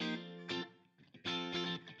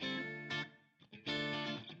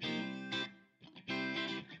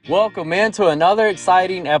Welcome into another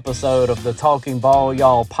exciting episode of the Talking Ball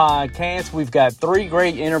Y'all podcast. We've got 3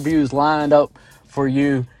 great interviews lined up for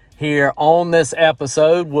you here on this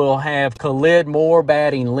episode. We'll have Khalid Moore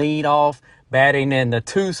batting leadoff. Batting in the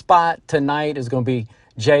 2 spot tonight is going to be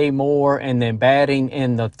Jay Moore, and then batting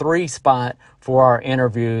in the 3 spot for our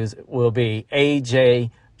interviews will be AJ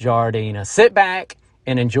Jardina. Sit back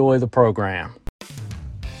and enjoy the program.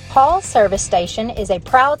 Hall's Service Station is a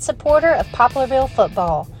proud supporter of Poplarville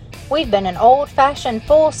football. We've been an old-fashioned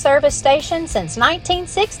full-service station since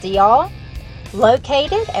 1960, y'all.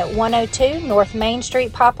 Located at 102 North Main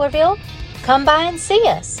Street, Poplarville, come by and see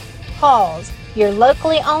us. Hall's, your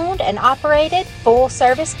locally owned and operated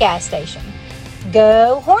full-service gas station.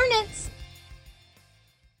 Go Hornets!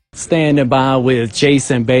 Standing by with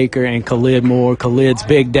Jason Baker and Khalid Moore. Khalid's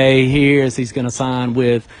big day here as he's going to sign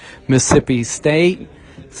with Mississippi State.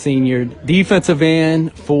 Senior defensive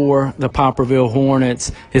end for the Poplarville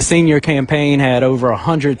Hornets. His senior campaign had over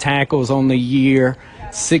 100 tackles on the year,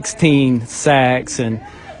 16 sacks. And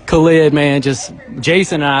Khalid, man, just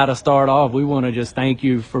Jason and I, to start off, we want to just thank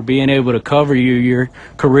you for being able to cover your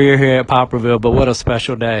career here at Poplarville. But what a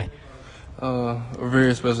special day. A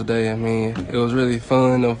very special day. I mean, it was really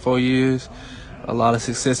fun in 4 years. A lot of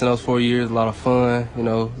success in those 4 years, a lot of fun,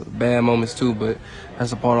 bad moments too, but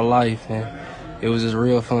that's a part of life. And it was just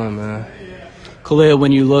real fun, man. Khalid,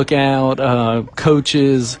 when you look out,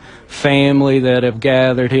 coaches, family that have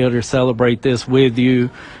gathered here to celebrate this with you,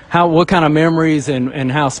 what kind of memories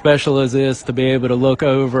and how special is this to be able to look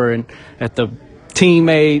over and at the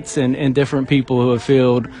teammates and different people who have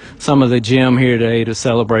filled some of the gym here today to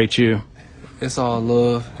celebrate you? It's all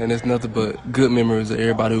love, and it's nothing but good memories of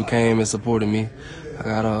everybody who came and supported me. I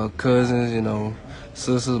got cousins,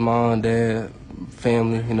 sisters, mom, dad,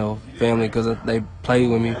 family, because they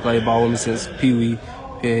played with me, played ball with me since Pee Wee,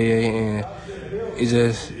 PAA, and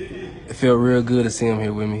it felt real good to see them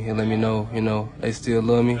here with me and let me know, they still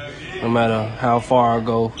love me. No matter how far I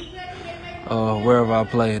go, wherever I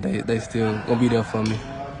play, they still gonna be there for me.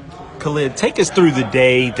 Khalid, take us through the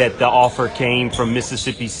day that the offer came from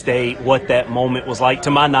Mississippi State, what that moment was like.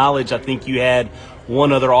 To my knowledge, I think you had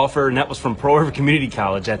one other offer, and that was from Pearl River Community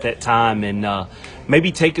College at that time. And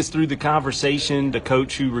maybe take us through the conversation, the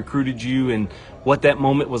coach who recruited you, and what that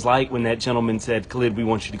moment was like when that gentleman said, Khalid, we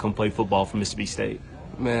want you to come play football for Mississippi State.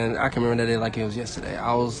 Man, I can remember that day like it was yesterday.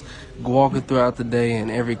 I was walking throughout the day, and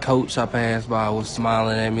every coach I passed by was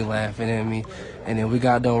smiling at me, laughing at me. And then we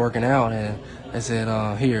got done working out, and they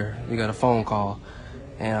said, here, you got a phone call.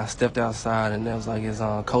 And I stepped outside, and it was like, it's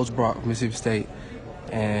Coach Brock from Mississippi State.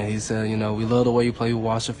 And he said, we love the way you play, you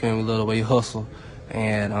watch your film, we love the way you hustle.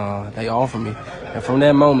 And they offered me. And from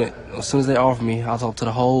that moment, as soon as they offered me, I talked to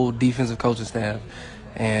the whole defensive coaching staff.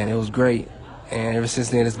 And it was great. And ever since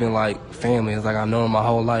then, it's been like family. It's like I've known them my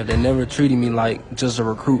whole life. They never treated me like just a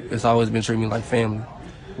recruit. It's always been treating me like family.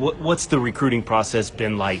 What's the recruiting process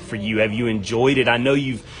been like for you? Have you enjoyed it? I know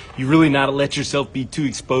you've really not let yourself be too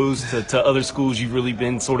exposed to other schools. You've really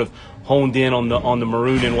been sort of honed in on the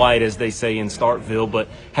maroon and white, as they say in Starkville. But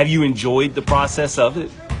have you enjoyed the process of it?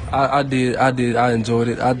 I did. I enjoyed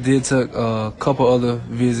it. I did take a couple other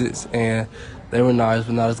visits, and they were nice,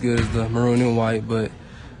 but not as good as the maroon and white. But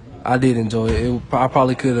I did enjoy it. I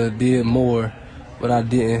probably could have did more, but I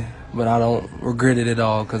didn't. But I don't regret it at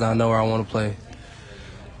all because I know where I want to play.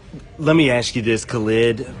 Let me ask you this,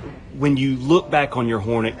 Khalid. When you look back on your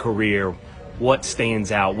Hornet career, what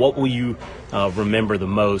stands out? What will you remember the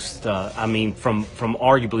most? From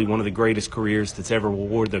arguably one of the greatest careers that's ever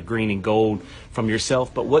wore the green and gold from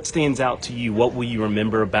yourself. But what stands out to you? What will you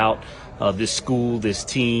remember about this school, this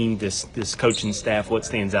team, this coaching staff? What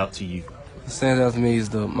stands out to you? What stands out to me is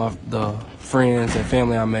the friends and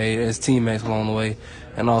family I made as teammates along the way,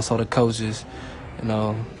 and also the coaches.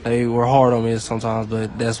 They were hard on me sometimes,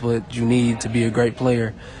 but that's what you need to be a great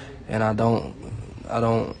player. And I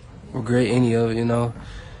don't regret any of it.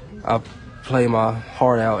 I play my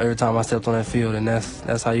heart out every time I stepped on that field, and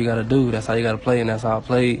that's how you got to do. That's how you got to play, and that's how I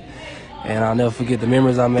played. And I'll never forget the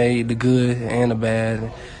memories I made, the good and the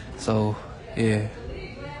bad. So, yeah.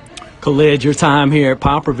 Khalid, your time here at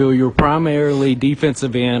Poplarville, you were primarily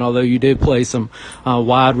defensive end, although you did play some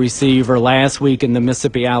wide receiver. Last week in the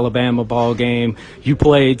Mississippi-Alabama ball game, you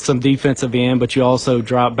played some defensive end, but you also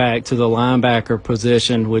dropped back to the linebacker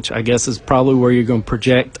position, which I guess is probably where you're going to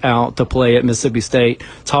project out to play at Mississippi State.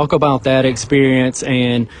 Talk about that experience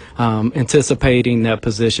and anticipating that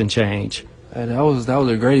position change. That was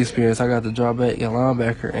a great experience. I got to drop back at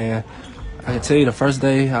linebacker, and I can tell you the first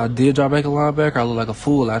day I did drop back a linebacker, I looked like a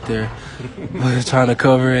fool out there trying to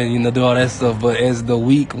cover and do all that stuff. But as the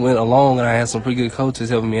week went along and I had some pretty good coaches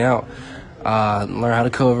helping me out, I learned how to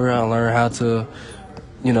cover. I learned how to,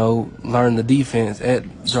 learn the defense at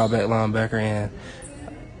dropback linebacker. And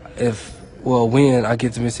when I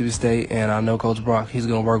get to Mississippi State and I know Coach Brock, he's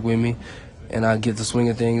going to work with me, and I get to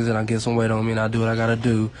swinging things and I get some weight on me and I do what I got to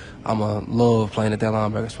do, I'm going to love playing at that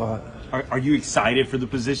linebacker spot. Are you excited for the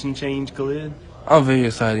position change, Khalid? I'm very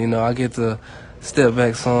excited. I get to step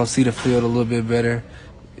back some, see the field a little bit better.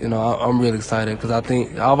 I'm really excited because I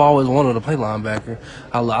think I've always wanted to play linebacker.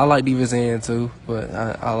 I like defensive end too, but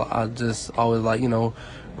I just always like,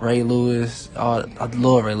 Ray Lewis. I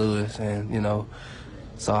love Ray Lewis, and,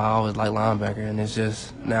 so I always like linebacker, and it's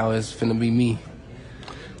just now it's finna be me.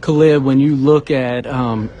 Khalid, when you look at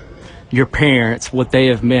your parents, what they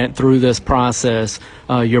have meant through this process,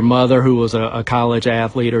 your mother, who was a college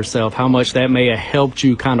athlete herself, how much that may have helped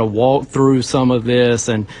you kind of walk through some of this,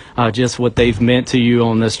 and just what they've meant to you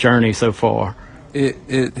on this journey so far.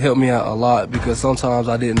 It helped me out a lot because sometimes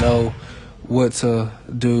I didn't know what to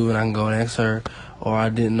do, and I can go and ask her, or I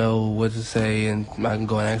didn't know what to say, and I can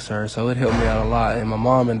go and ask her. So it helped me out a lot. And my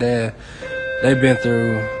mom and dad, they've been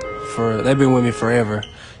with me forever,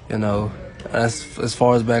 As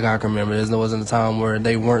far as back I can remember, there wasn't a time where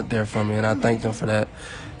they weren't there for me, and I thank them for that.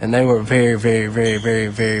 And they were very, very, very, very,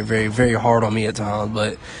 very, very, very hard on me at times,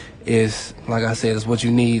 but it's, like I said, it's what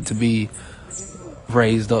you need to be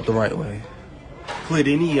raised up the right way. Khalid,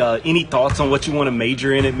 any thoughts on what you want to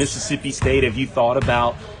major in at Mississippi State? Have you thought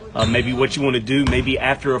about maybe what you want to do, maybe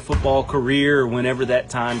after a football career or whenever that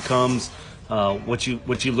time comes? What you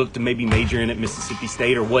look to maybe major in at Mississippi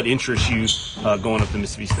State, or what interests you going up to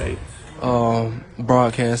Mississippi State?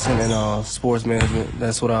 Broadcasting and sports management.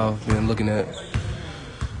 That's what I've been looking at.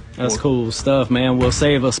 That's cool stuff, man. We'll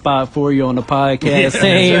save a spot for you on the podcast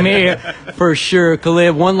team here for sure.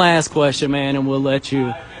 Khalid, one last question, man, and we'll let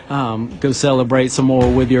you go celebrate some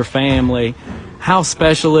more with your family. How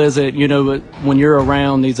special is it, when you're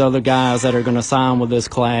around these other guys that are going to sign with this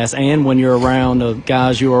class, and when you're around the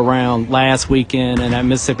guys you were around last weekend in that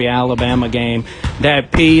Mississippi-Alabama game,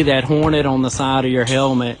 that that hornet on the side of your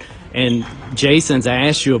helmet? And Jason's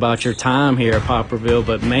asked you about your time here at Poplarville,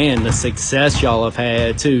 but, man, the success y'all have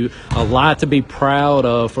had, too. A lot to be proud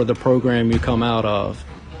of for the program you come out of.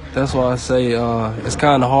 That's why I say it's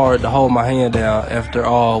kind of hard to hold my hand down after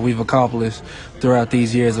all we've accomplished throughout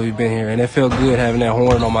these years that we've been here. And it felt good having that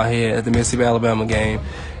hornet on my head at the Mississippi-Alabama game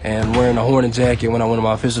and wearing a hornet jacket when I went on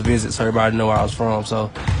my official visit so everybody knew where I was from.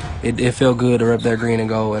 So it felt good to rep that green and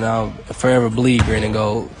gold, and I'll forever bleed green and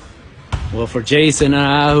gold. Well, for Jason and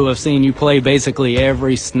I, who have seen you play basically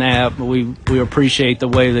every snap, we appreciate the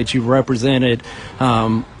way that you've represented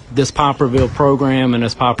this Poplarville program and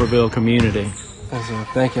this Poplarville community.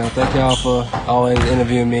 Thank y'all. Thank y'all for always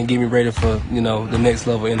interviewing me and getting me ready for, the next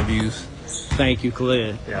level interviews. Thank you,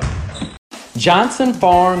 Khalid. Yeah. Johnson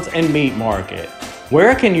Farms and Meat Market.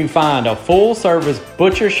 Where can you find a full-service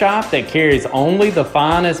butcher shop that carries only the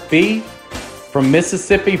finest beef from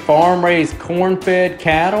Mississippi farm-raised corn-fed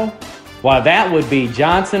cattle? Why, that would be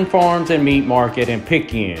Johnson Farms and Meat Market in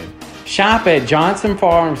Picayune. Shop at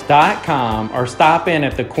johnsonfarms.com or stop in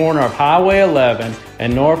at the corner of Highway 11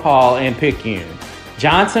 and North Hall in Picayune.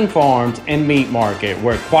 Johnson Farms and Meat Market,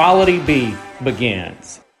 where quality beef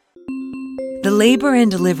begins. The Labor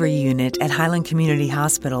and Delivery Unit at Highland Community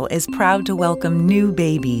Hospital is proud to welcome new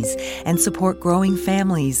babies and support growing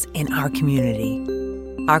families in our community.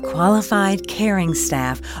 Our qualified, caring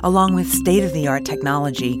staff, along with state-of-the-art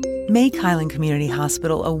technology, make Highland Community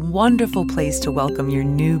Hospital a wonderful place to welcome your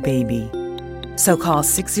new baby. So call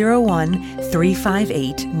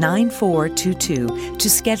 601-358-9422 to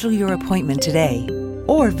schedule your appointment today,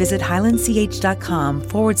 or visit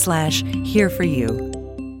highlandch.com/here for you.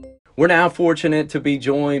 We're now fortunate to be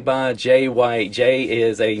joined by Jay White. Jay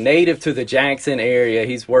is a native to the Jackson area.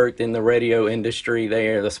 He's worked in the radio industry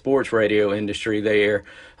there, the sports radio industry there,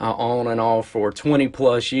 on and off for 20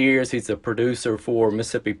 plus years. He's a producer for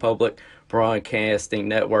Mississippi Public Broadcasting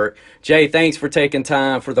Network. Jay, thanks for taking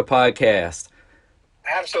time for the podcast.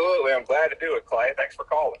 Absolutely. I'm glad to do it, Clay. Thanks for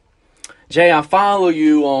calling. Jay, I follow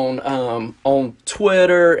you on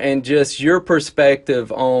Twitter, and just your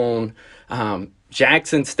perspective on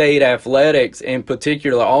Jackson State athletics in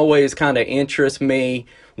particular always kind of interests me.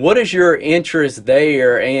 What is your interest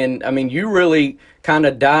there? And, I mean, you really kind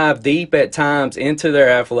of dive deep at times into their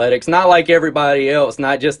athletics, not like everybody else,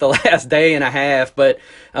 not just the last day and a half, but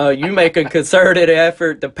you make a concerted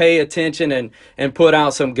effort to pay attention and put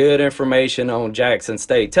out some good information on Jackson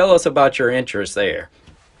State. Tell us about your interest there.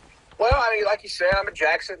 Well, I mean, like you said, I'm a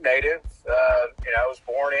Jackson native. I was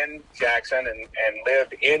born in Jackson and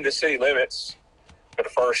lived in the city limits for the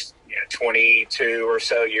first 22 or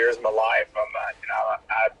so years of my life.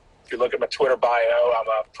 I If you look at my Twitter bio, I'm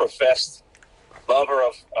a professed lover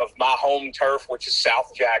of my home turf, which is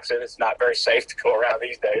South Jackson. It's not very safe to go around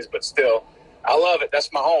these days, but still, I love it.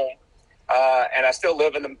 That's my home. And I still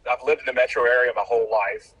I've lived in the metro area my whole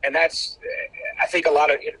life. And that's, I think a lot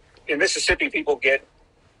of, in Mississippi, people get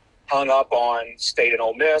hung up on State and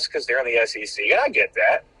Ole Miss because they're in the SEC, and I get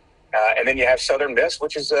that. And then you have Southern Miss,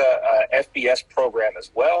 which is a FBS program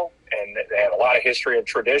as well, and they have a lot of history and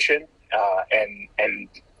tradition, and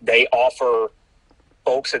they offer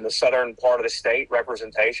folks in the southern part of the state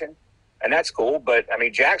representation, and that's cool. But, I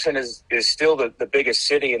mean, Jackson is still the biggest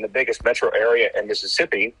city in the biggest metro area in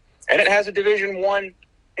Mississippi, and it has a Division I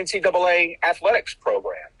NCAA athletics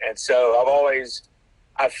program. And so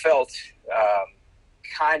I've felt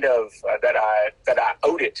kind of that I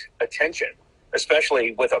owed it attention,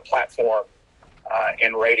 especially with a platform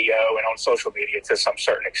in radio and on social media to some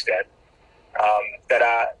certain extent, that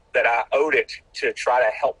I owed it to try to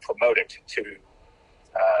help promote it to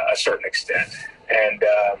a certain extent. And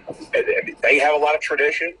they have a lot of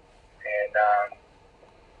tradition, and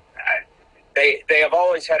they have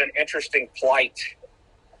always had an interesting plight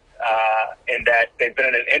in that they've been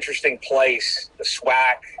in an interesting place, the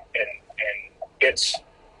SWAC and its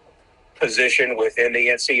position within the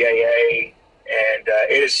NCAA, and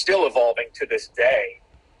it is still evolving to this day.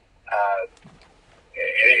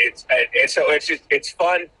 It's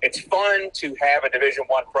fun. It's fun to have a Division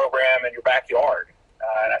I program in your backyard,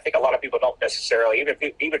 and I think a lot of people don't necessarily,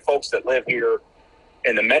 even folks that live here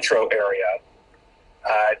in the metro area,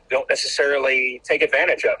 don't necessarily take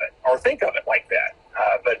advantage of it or think of it like that.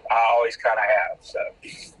 But I always kind of have. So,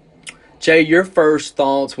 Jay, your first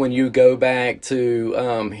thoughts when you go back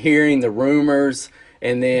to hearing the rumors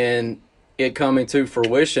and then it coming to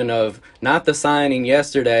fruition of not the signing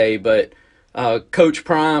yesterday, but Coach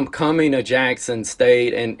Prime coming to Jackson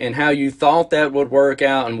State, and how you thought that would work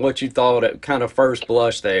out and what you thought at kind of first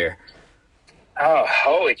blush there. Oh,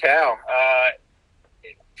 holy cow.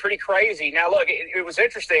 Pretty crazy. Now, look, it was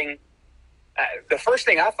interesting. The first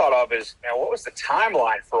thing I thought of is, what was the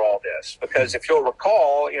timeline for all this? Because if you'll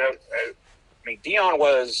recall, Deion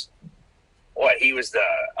was, he was the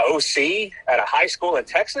OC at a high school in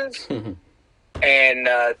Texas. And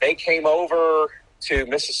they came over to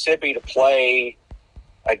Mississippi to play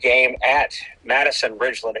a game at Madison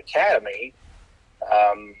Ridgeland Academy.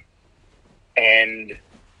 And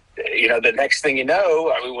the next thing you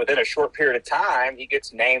know, within a short period of time, he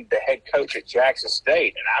gets named the head coach at Jackson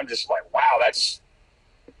State. And I'm just like, wow, that's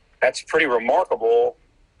pretty remarkable.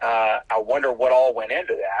 I wonder what all went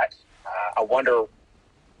into that. I wonder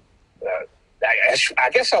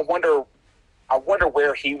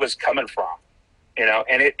where he was coming from,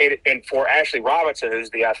 and for Ashley Robinson, who's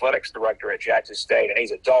the athletics director at Jackson State, and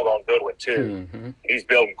he's a doggone good one too. Mm-hmm. He's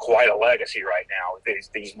building quite a legacy right now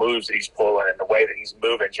with these moves that he's pulling and the way that he's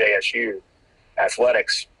moving JSU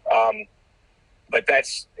athletics. But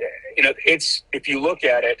that's, it's, if you look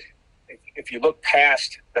at it, if you look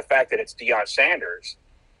past the fact that it's Deion Sanders,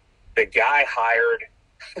 the guy hired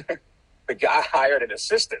an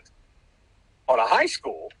assistant on a high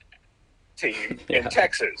school team in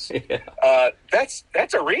Texas. Yeah.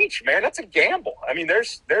 That's a reach, man. That's a gamble. I mean,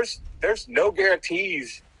 there's no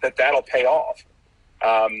guarantees that that'll pay off.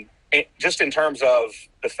 Just in terms of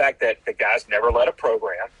the fact that the guy's never led a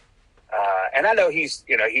program. And I know he's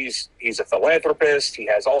a philanthropist. He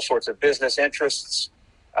has all sorts of business interests.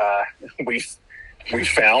 We've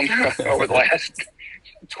found over the last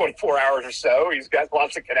 24 hours or so, he's got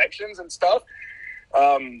lots of connections and stuff.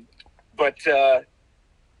 But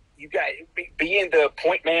you got being the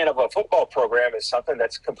point man of a football program is something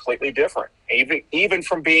that's completely different. Even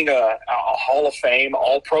from being a Hall of Fame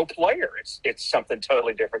All-Pro player, it's something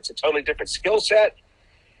totally different. It's a totally different skill set.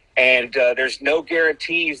 And there's no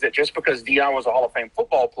guarantees that just because Deion was a Hall of Fame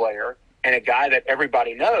football player and a guy that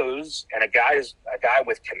everybody knows and a guy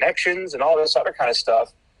with connections and all this other kind of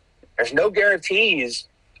stuff, there's no guarantees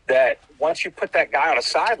that once you put that guy on a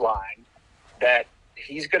sideline that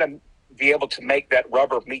he's going to be able to make that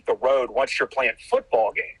rubber meet the road once you're playing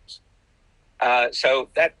football games. So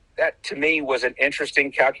that to me was an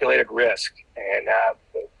interesting calculated risk. And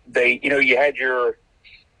you had your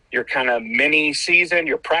kind of mini season,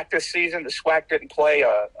 your practice season. The SWAC didn't play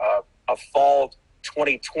a fall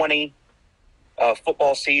 2020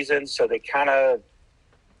 football season, so they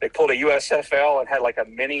pulled a USFL and had like a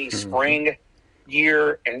mini spring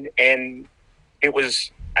year, and it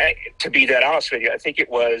was, to be that honest with you, I think it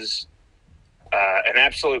was an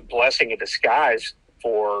absolute blessing in disguise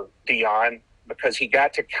for Deion, because he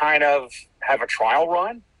got to kind of have a trial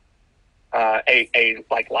run, a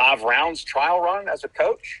like live rounds trial run as a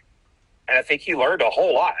coach. and I think he learned a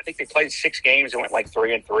whole lot. I think they played 6 games and went like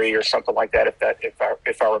 3-3 or something like that,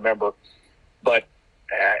 if I remember. But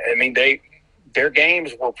I mean, their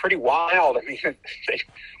games were pretty wild. I mean, they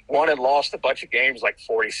won and lost a bunch of games like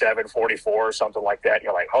 47-44 or something like that. And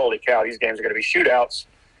you're like, holy cow, these games are going to be shootouts.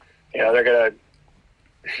 You know, they're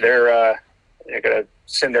gonna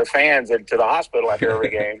send their fans into the hospital after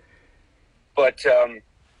every game. But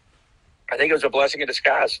I think it was a blessing in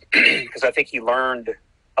disguise because I think he learned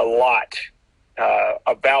a lot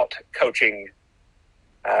about coaching,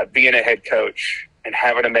 being a head coach and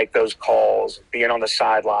having to make those calls, being on the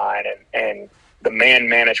sideline and the man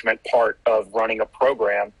management part of running a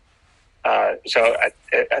program. So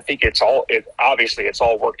I think it's all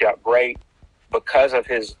worked out great because of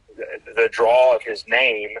the draw of his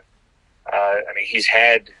name. I mean,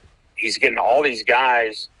 he's getting all these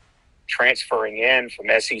guys transferring in from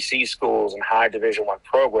SEC schools and high Division I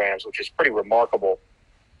programs, which is pretty remarkable.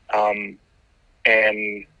 And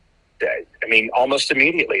I mean, almost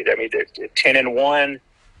immediately. I mean, they're 10-1,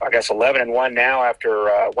 I guess 11-1 now after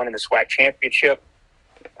winning the SWAC championship,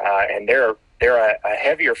 and they're a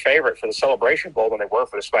heavier favorite for the Celebration Bowl than they were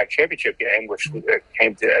for the SWAC championship game, which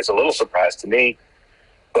came as a little surprise to me.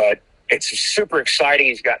 But it's super exciting.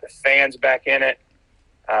 He's got the fans back in it.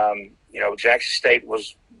 You know, Jackson State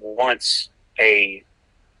was once a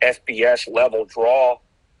FBS level draw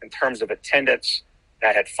in terms of attendance.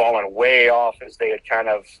 That had fallen way off as they had kind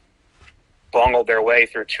of bungled their way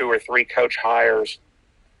through 2 or 3 coach hires.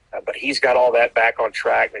 But he's got all that back on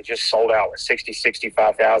track. They just sold out with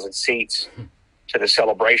 65,000 seats to the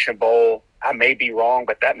Celebration Bowl. I may be wrong,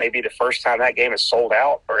 but that may be the first time that game is sold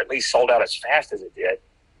out, or at least sold out as fast as it did,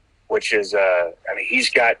 which is, I mean, he's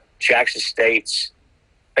got Jackson State's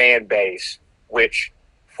fan base, which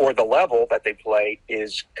for the level that they play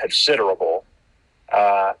is considerable.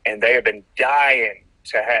 And they have been dying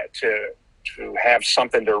to have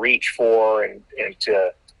something to reach for and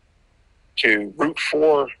to root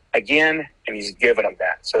for again, and he's given them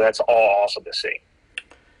that. So that's all awesome to see.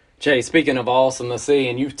 Jay, speaking of awesome to see,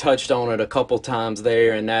 and you've touched on it a couple times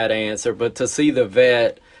there in that answer, but to see the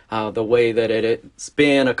vet the way that it's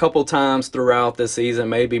been a couple times throughout the season,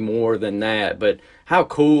 maybe more than that, but how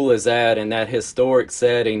cool is that in that historic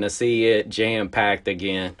setting to see it jam-packed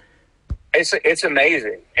again? It's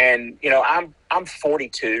amazing. And, you know, I'm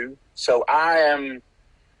 42, so I'm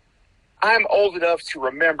old enough to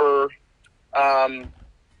remember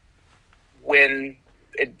when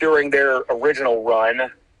during their original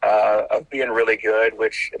run of being really good,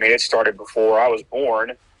 which, I mean, it started before I was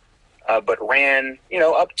born, but ran, you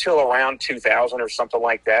know, up till around 2000 or something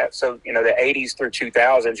like that. So, you know, the 80s through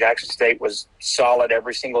 2000, Jackson State was solid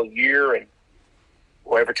every single year. And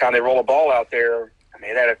every time they roll a ball out there, I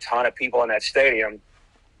mean, they had a ton of people in that stadium.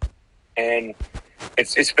 And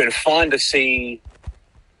it's been fun to see.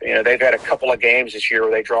 You know, they've had a couple of games this year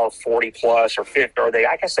where they draw 40 plus or 50, or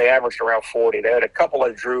I guess they averaged around 40. They had a couple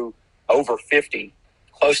that drew over 50,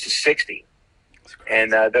 close to 60.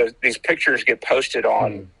 And these pictures get posted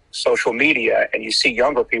on social media, and you see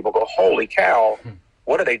younger people go, holy cow,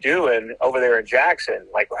 what are they doing over there in Jackson?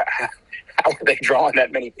 Like, how are they drawing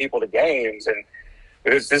that many people to games? And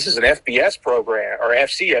this is an FBS program, or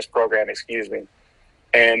FCS program, excuse me.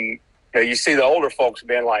 And you know, you see the older folks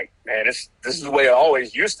being like, man, this is the way it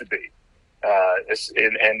always used to be.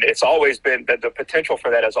 And it's always been, the potential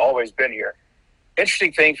for that has always been here.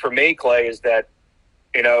 Interesting thing for me, Clay, is that,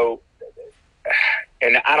 you know,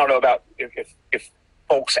 and I don't know about if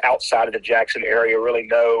folks outside of the Jackson area really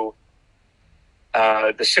know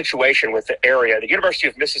the situation with the area. The University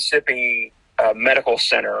of Mississippi Medical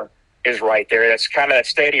Center is right there. That's kind of, that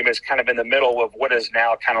stadium is kind of in the middle of what is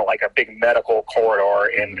now kind of like a big medical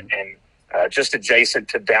corridor and just adjacent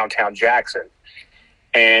to downtown Jackson.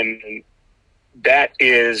 And that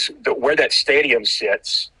is where that stadium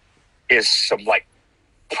sits is some like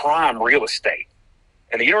prime real estate.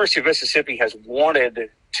 And the University of Mississippi has wanted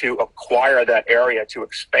to acquire that area to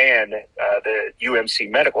expand the UMC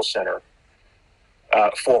Medical Center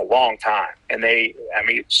for a long time. And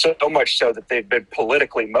so much so that they've been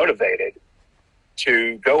politically motivated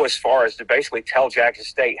to go as far as to basically tell Jackson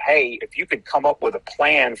State, hey, if you could come up with a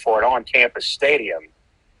plan for an on-campus stadium,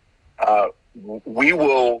 we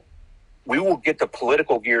will get the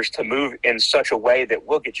political gears to move in such a way that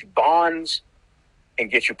we'll get you bonds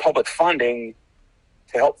and get you public funding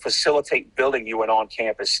to help facilitate building you an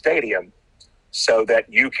on-campus stadium so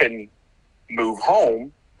that you can move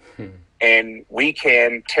home and we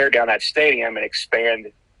can tear down that stadium and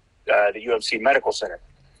expand the UMC Medical Center.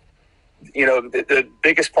 You know, the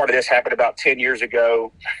biggest part of this happened about 10 years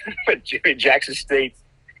ago. Jackson State,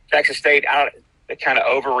 kind of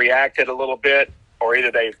overreacted a little bit, or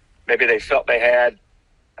either maybe they felt they had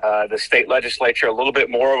the state legislature a little bit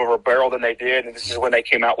more over a barrel than they did, and this is when they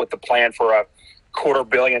came out with the plan for a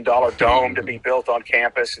 $250 million dome to be built on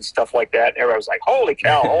campus and stuff like that. And everybody was like, holy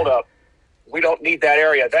cow, hold up. We don't need that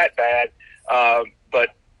area that bad. But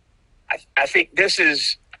I think this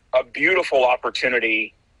is a beautiful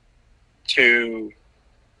opportunity to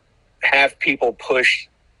have people push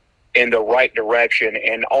in the right direction,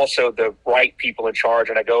 and also the right people in charge.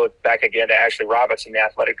 And I go back again to Ashley Robinson, the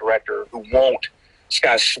athletic director, who won't. This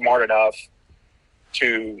guy's smart enough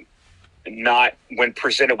to not, when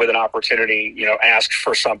presented with an opportunity, ask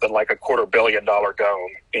for something like a $250 million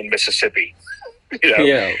dome in Mississippi.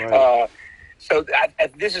 Yeah, right. So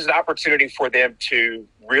this is an opportunity for them to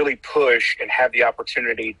really push and have the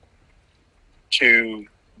opportunity to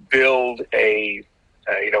build a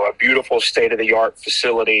beautiful state-of-the-art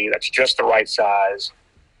facility that's just the right size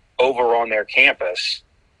over on their campus,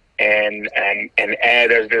 and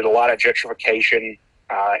there's been a lot of gentrification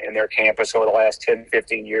in their campus over the last 10,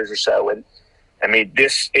 15 years or so. And I mean,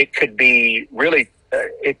 it could be really,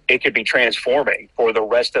 it could be transforming for the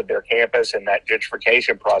rest of their campus and that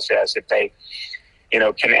gentrification process if they,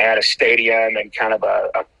 can add a stadium and kind of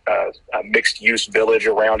a mixed use village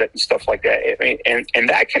around it and stuff like that. I mean, and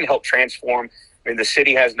that can help transform. I mean, the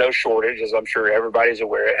city has no shortage, as I'm sure everybody's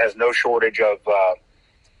aware. It has no shortage of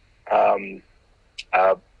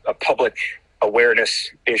public awareness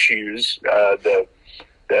issues. The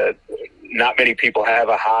not many people have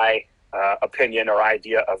a high opinion or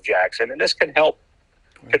idea of Jackson, and this can help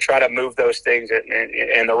to try to move those things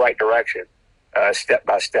in the right direction, step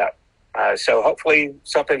by step. So hopefully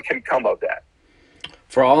something can come of that.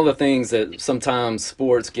 For all the things that sometimes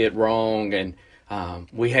sports get wrong, and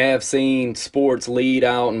we have seen sports lead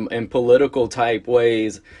out in political type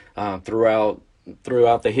ways throughout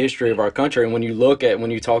the history of our country. And when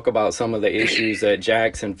you talk about some of the issues that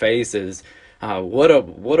Jackson faces, what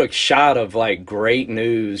a shot of like great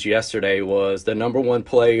news yesterday was the number one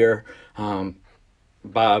player,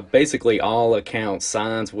 by basically all accounts,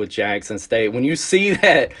 signs with Jackson State. When you see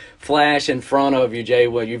that flash in front of you, Jay,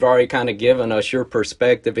 well, you've already kind of given us your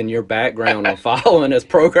perspective and your background on following this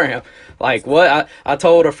program. Like what I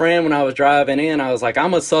told a friend when I was driving in, I was like,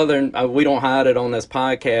 I'm a Southern, we don't hide it on this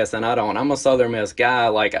podcast, and I'm a Southern Miss guy.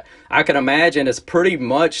 Like I can imagine it's pretty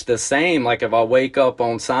much the same. Like if I wake up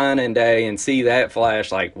on signing day and see that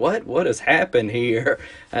flash, like what has happened here?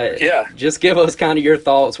 Yeah. Just give us kind of your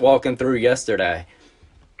thoughts walking through yesterday.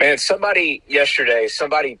 Man, somebody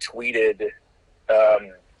tweeted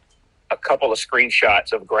a couple of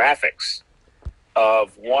screenshots of graphics.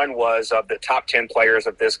 One was of the top 10 players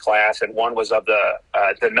of this class, and one was of the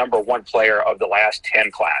number one player of the last 10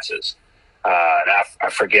 classes. And I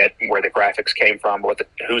forget where the graphics came from,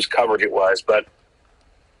 whose coverage it was, but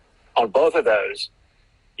on both of those,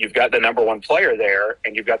 you've got the number one player there,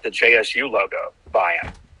 and you've got the JSU logo by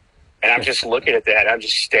him. And I'm just looking at that. I'm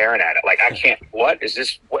just staring at it. Like, I can't, what is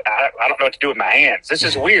this? I don't know what to do with my hands. This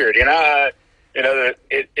is weird.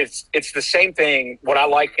 It's the same thing. What I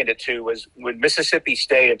likened it to was when Mississippi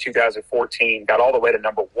State in 2014 got all the way to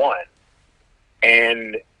number one.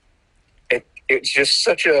 And it's just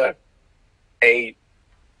such a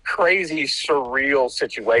crazy, surreal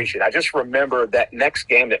situation. I just remember that next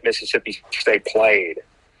game that Mississippi State played.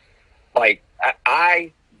 Like,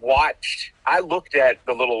 I looked at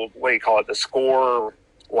the little, the score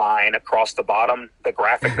line across the bottom, the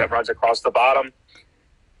graphic that runs across the bottom.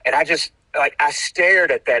 And I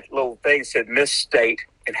stared at that little thing that said Miss State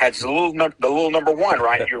and had the little number one,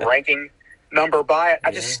 right? Your ranking number by it.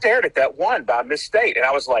 I just stared at that one by Miss State. And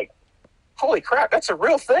I was like, holy crap, that's a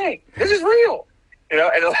real thing. This is real. And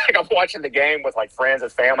like I'm watching the game with like friends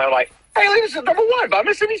and family. I'm like, hey, this is number one by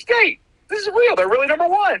Mississippi State. This is real. They're really number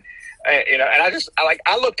one. And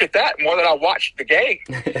I looked at that more than I watched the game,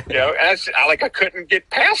 and I couldn't get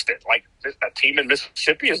past it. Like, a team in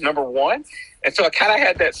Mississippi is number one. And so I kind of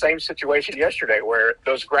had that same situation yesterday where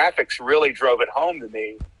those graphics really drove it home to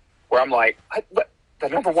me, where I'm like, but the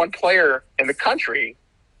number one player in the country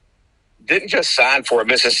didn't just sign for a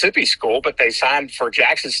Mississippi school, but they signed for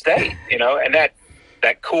Jackson State, and that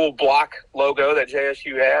cool block logo that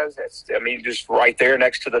JSU has, just right there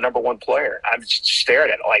next to the number one player. I'm just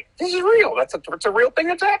staring at it like, this is real. It's a real thing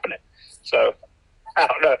that's happening. So, I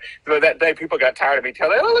don't know. But that day, people got tired of me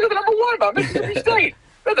telling, look at the number one by Mississippi State.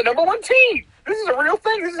 They're the number one team. This is a real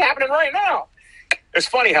thing. This is happening right now. It's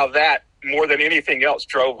funny how that, more than anything else,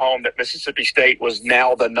 drove home that Mississippi State was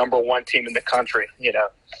now the number one team in the country,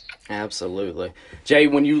 Absolutely. Jay,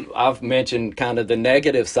 I've mentioned kind of the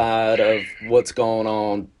negative side of what's going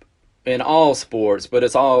on in all sports, but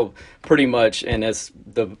it's all pretty much, and it's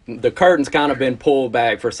the curtain's kind of been pulled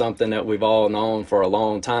back for something that we've all known for a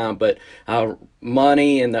long time. But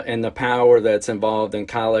money and the power that's involved in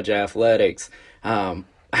college athletics.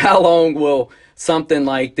 How long will something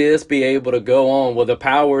like this be able to go on? Will the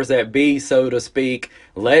powers that be, so to speak,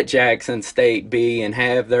 let Jackson State be and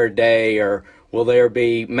have their day, or will there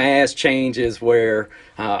be mass changes where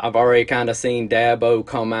I've already kind of seen Dabo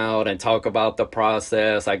come out and talk about the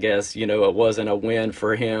process? I guess, it wasn't a win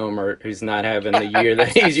for him, or he's not having the year that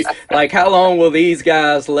he's like. How long will these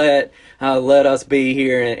guys let us be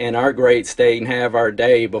here in our great state and have our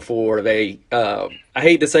day before they, I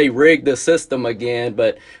hate to say rig the system again,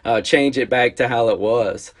 but change it back to how it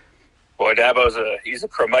was? Boy, he's a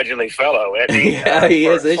curmudgeonly fellow, isn't he? Yeah, he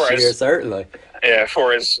is this year, certainly. Yeah,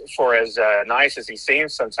 for as nice as he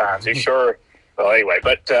seems sometimes, he sure. Well, anyway,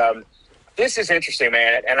 but this is interesting,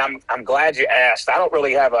 man, and I'm glad you asked. I don't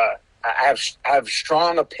really I have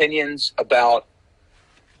strong opinions about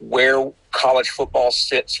where college football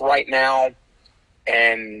sits right now,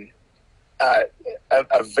 and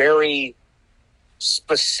a very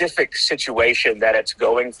specific situation that it's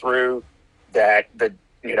going through. That the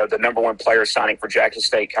number one player signing for Jackson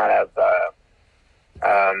State kind of.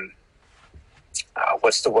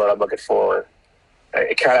 What's the word I'm looking for?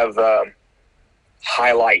 It kind of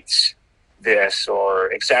highlights this,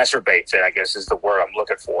 or exacerbates it, I guess is the word I'm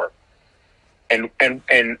looking for. And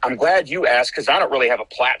I'm glad you asked, because I don't really have a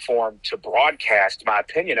platform to broadcast my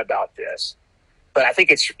opinion about this. But I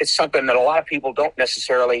think it's something that a lot of people don't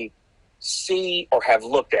necessarily see or have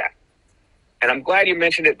looked at. And I'm glad you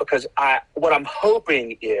mentioned it, because what I'm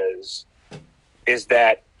hoping is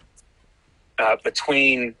that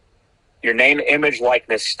between your name, image,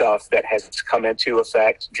 likeness stuff that has come into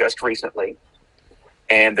effect just recently,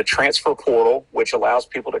 and the transfer portal, which allows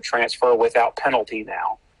people to transfer without penalty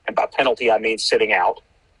now. And by penalty, I mean sitting out.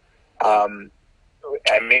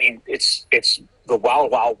 It's the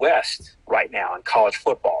wild, wild west right now in college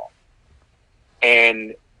football.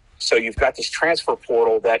 And so you've got this transfer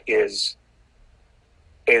portal that is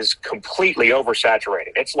completely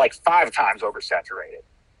oversaturated. It's like 5 times oversaturated.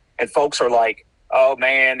 And folks are like, oh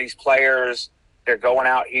man, these players, they're going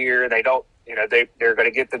out here. They don't, they're going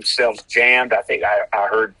to get themselves jammed. I think I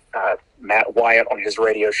heard Matt Wyatt on his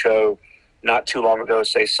radio show not too long ago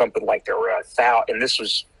say something like there were 1,000, and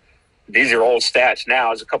these are old stats now. It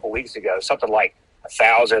was a couple weeks ago, something like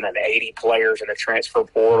 1,080 players in the transfer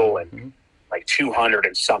portal, and like 200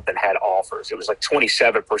 and something had offers. It was like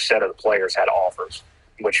 27% of the players had offers,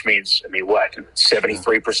 which means, what?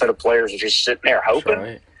 73% of players are just sitting there hoping.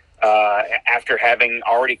 Right. After having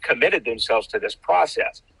already committed themselves to this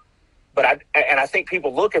process. But I think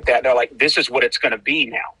people look at that and they're like, this is what it's going to be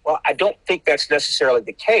now. Well, I don't think that's necessarily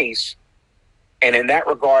the case. And in that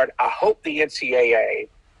regard, I hope the NCAA,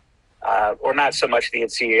 or not so much the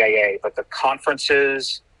NCAA, but the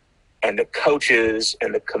conferences and the coaches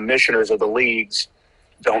and the commissioners of the leagues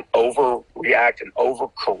don't overreact and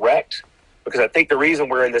overcorrect. Because I think the reason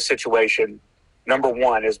we're in this situation, number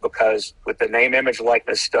one, is because with the name, image,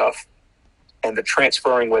 likeness stuff and the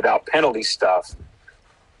transferring without penalty stuff,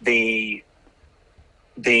 the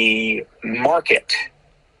market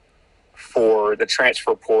for the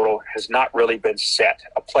transfer portal has not really been set.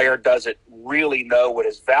 A player doesn't really know what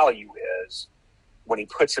his value is when he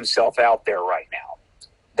puts himself out there right now.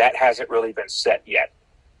 That hasn't really been set yet.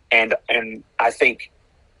 And I think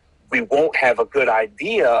we won't have a good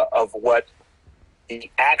idea of what the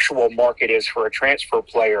actual market is for a transfer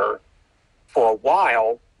player for a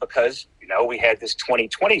while, because, we had this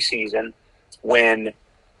 2020 season when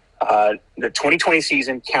the 2020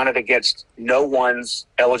 season counted against no one's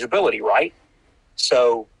eligibility, right?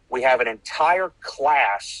 So we have an entire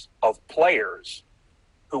class of players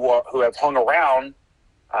who have hung around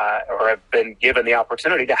or have been given the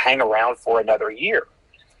opportunity to hang around for another year.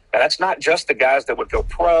 Now, that's not just the guys that would go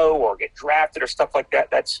pro or get drafted or stuff like that.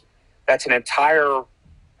 That's an entire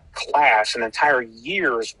class, an entire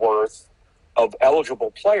year's worth of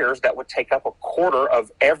eligible players that would take up a quarter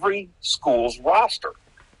of every school's roster,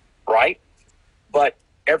 right? But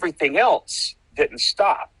everything else didn't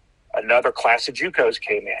stop. Another class of JUCOs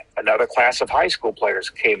came in. Another class of high school players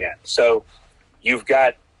came in. So you've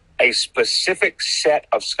got a specific set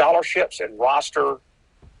of scholarships and roster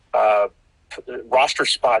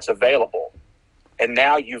spots available. And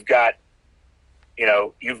now you've got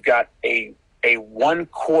a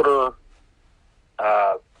 1/4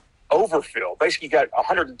 overfill. Basically, you got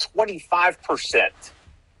 125%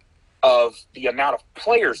 of the amount of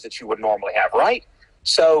players that you would normally have, right?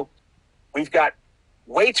 So we've got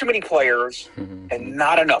way too many players and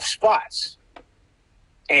not enough spots.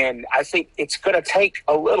 And I think it's going to take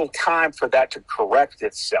a little time for that to correct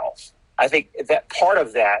itself. I think that part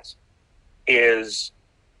of that is,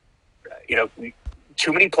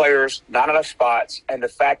 too many players, not enough spots, and the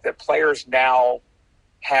fact that players now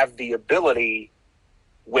have the ability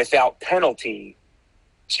without penalty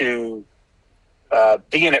to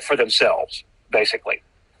be in it for themselves, basically,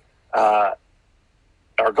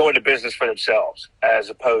 or go into business for themselves as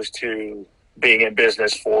opposed to being in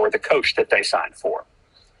business for the coach that they signed for.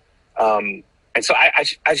 And so I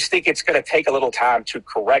just think it's going to take a little time to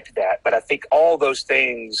correct that. But I think all those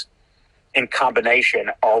things in combination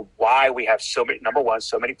are why we have so many, number one,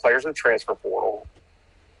 so many players in the transfer portal.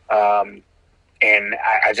 And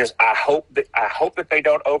I hope that they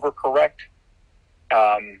don't overcorrect.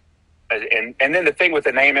 And then the thing with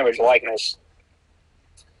the name, image, likeness,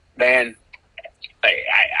 man,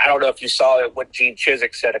 I don't know if you saw what Gene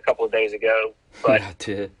Chizik said a couple of days ago, but I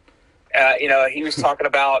did. He was talking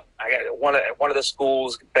about one of the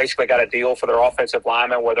schools basically got a deal for their offensive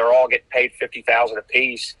linemen where they're all getting paid $50,000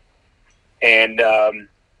 apiece, and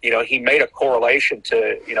he made a correlation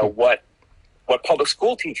to what public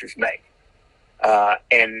school teachers make,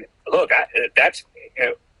 and look, that's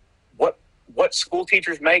what school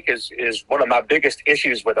teachers make is one of my biggest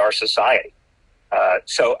issues with our society.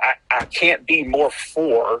 So I can't be more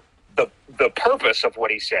for the purpose of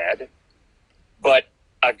what he said, but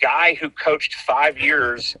a guy who coached 5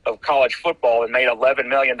 years of college football and made $11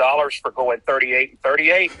 million for going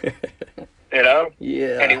 38-38,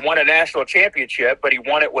 Yeah. and he won a national championship, but he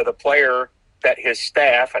won it with a player that his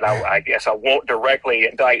staff, and I guess I won't directly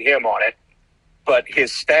indict him on it, but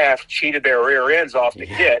his staff cheated their rear ends off the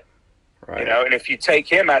kit. Right. And if you take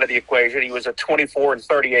him out of the equation, he was a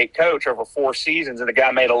 24-38 coach over 4 seasons, and the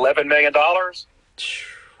guy made $11 million.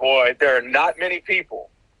 Boy, there are not many people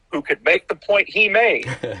who could make the point he made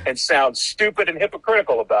and sound stupid and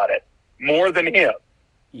hypocritical about it more than him.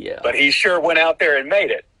 Yeah. But he sure went out there and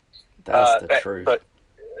made it. That's the truth. But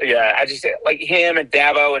yeah, I just like him and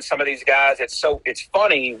Dabo and some of these guys. It's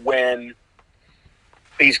funny when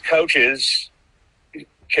these coaches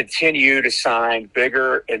continue to sign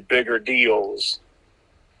bigger and bigger deals.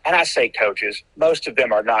 And I say coaches, most of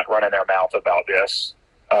them are not running their mouth about this.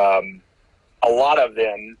 A lot of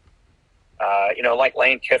them, like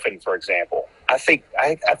Lane Kiffin, for example. I think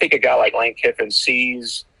a guy like Lane Kiffin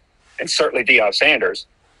sees, and certainly Deion Sanders,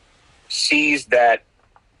 sees that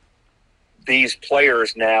these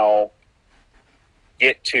players now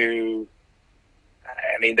get to,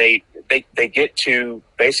 they get to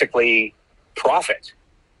basically profit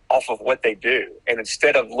off of what they do. And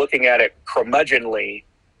instead of looking at it curmudgeonly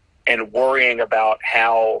and worrying about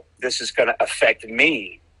how this is going to affect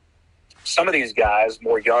me, some of these guys,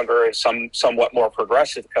 more younger and somewhat more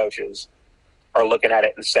progressive coaches, are looking at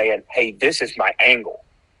it and saying, hey, this is my angle.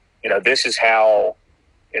 This is how,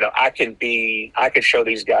 I can show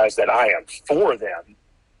these guys that I am for them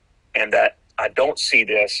and that I don't see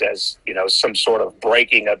this as, some sort of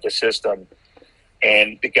breaking of the system.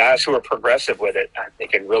 And the guys who are progressive with it, they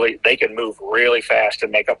can move really fast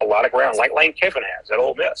and make up a lot of ground, like Lane Kiffin has at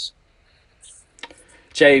Ole Miss.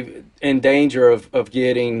 Jay, in danger of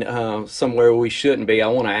getting somewhere we shouldn't be, I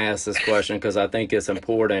want to ask this question because I think it's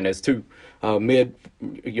important. As two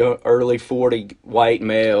early 40 white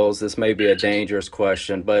males, this may be a dangerous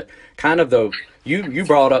question, but kind of you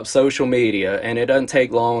brought up social media, and it doesn't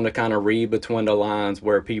take long to kind of read between the lines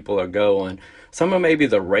where people are going. Some of maybe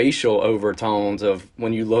the racial overtones of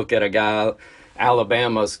when you look at a guy,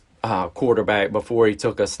 Alabama's quarterback before he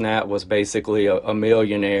took a snap was basically a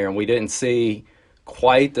millionaire, and we didn't see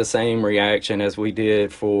quite the same reaction as we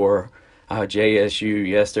did for JSU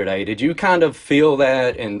yesterday. Did you kind of feel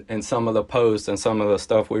that in some of the posts and some of the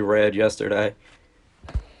stuff we read yesterday?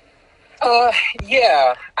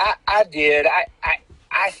 Yeah, I did.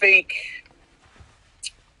 I think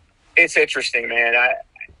it's interesting, man.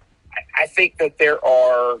 I think that there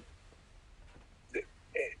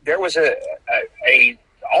was a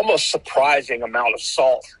almost surprising amount of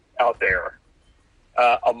salt out there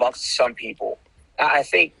amongst some people. I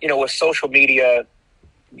think, with social media,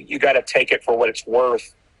 you got to take it for what it's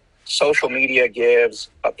worth. Social media gives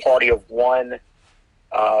a party of one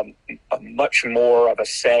a much more of a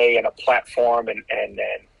say and a platform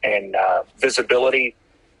and visibility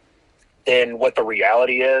than what the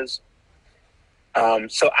reality is.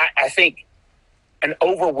 So I think an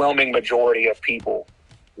overwhelming majority of people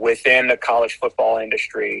within the college football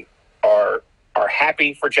industry are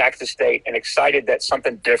happy for Jackson State and excited that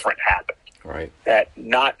something different happened. Right. That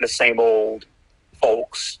not the same old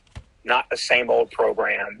folks, not the same old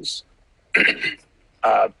programs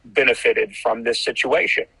benefited from this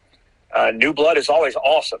situation. new blood is always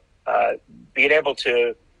awesome. Being able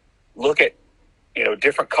to look at,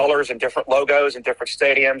 different colors and different logos and different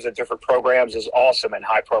stadiums and different programs is awesome in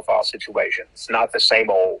high-profile situations. It's not the same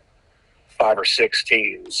old 5 or 6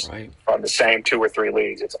 teams from the same 2 or 3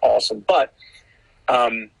 leagues. It's awesome. But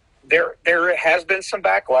there has been some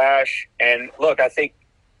backlash. And, look, I think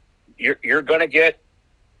you're going to get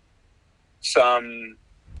some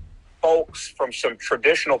folks from some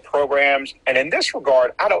traditional programs. And in this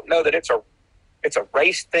regard, I don't know that it's a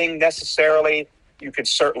race thing necessarily. You could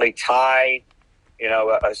certainly tie,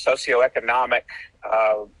 a socioeconomic,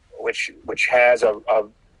 which has a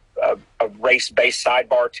race-based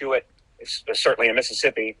sidebar to it. It's certainly in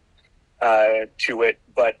Mississippi to it.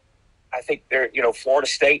 But I think Florida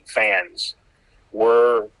State fans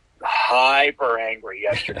were hyper angry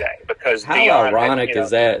yesterday because how Deion ironic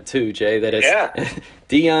is that too, Jay? That it's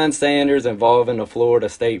Deion Sanders involved in the Florida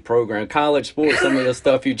State program, college sports. Some of the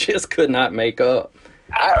stuff you just could not make up.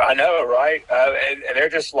 I know, right? And they're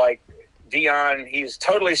just like Deion. He's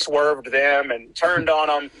totally swerved them and turned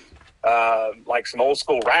on them like some old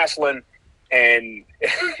school wrestling, and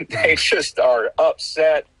they just are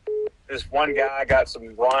upset. This one guy got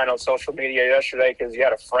some run on social media yesterday because he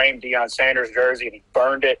had a framed Deion Sanders jersey and he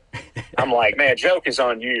burned it. I'm like, man, joke is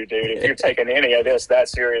on you, dude. If you're taking any of this that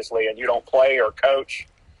seriously and you don't play or coach,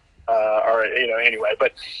 anyway.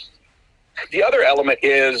 But the other element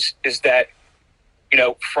is that,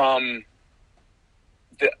 from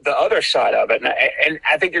the other side of it, and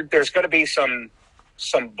I think there's going to be some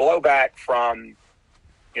blowback from,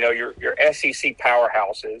 your SEC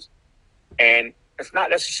powerhouses, and it's not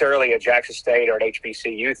necessarily a Jackson State or an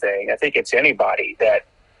HBCU thing. I think it's anybody that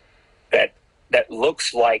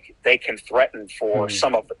looks like they can threaten for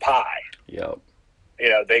some of the pie. Yep.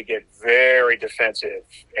 They get very defensive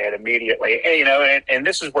and immediately, and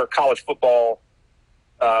this is where college football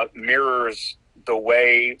mirrors the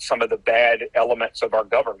way some of the bad elements of our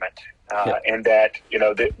government, and that,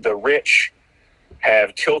 the rich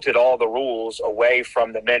have tilted all the rules away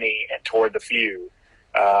from the many and toward the few.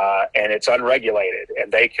 And it's unregulated,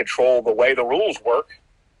 and they control the way the rules work,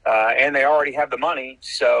 and they already have the money,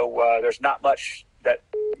 so there's not much that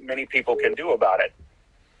many people can do about it.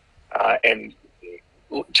 And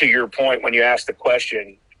to your point, when you asked the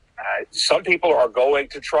question, some people are going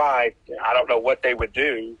to try. I don't know what they would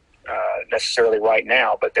do necessarily right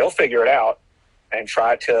now, but they'll figure it out and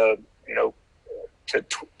try to,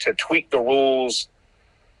 to tweak the rules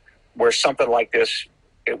where something like this,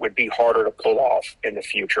 it would be harder to pull off in the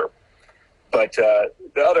future. But the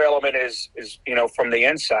other element is from the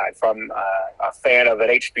inside, from a fan of an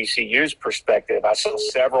HBCU's perspective, I saw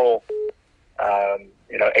several,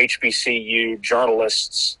 HBCU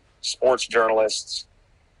journalists, sports journalists,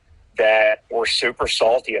 that were super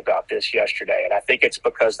salty about this yesterday. And I think it's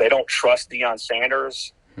because they don't trust Deion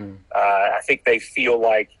Sanders. I think they feel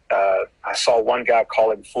like I saw one guy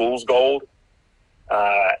call him fool's gold,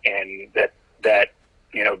 and that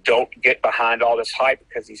don't get behind all this hype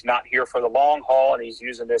because he's not here for the long haul and he's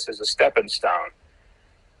using this as a stepping stone.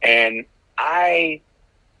 And I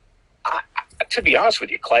to be honest with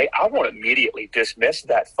you, Clay, I won't immediately dismiss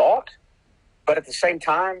that thought. But at the same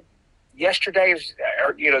time, yesterday's,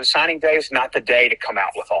 the signing day is not the day to come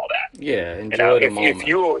out with all that. Yeah, enjoy the moment.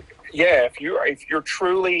 If you're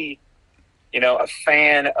truly, a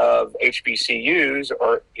fan of HBCUs,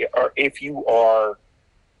 or if you are,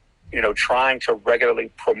 trying to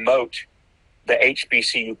regularly promote the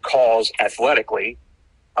HBCU cause athletically,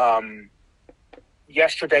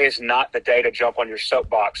 yesterday is not the day to jump on your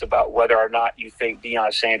soapbox about whether or not you think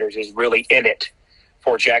Deion Sanders is really in it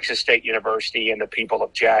for Jackson State University and the people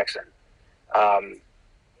of Jackson.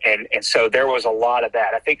 And so there was a lot of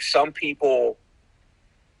that. I think some people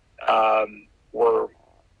were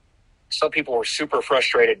super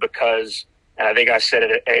frustrated because, and I think I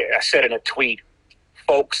said in a tweet,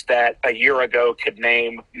 folks that a year ago could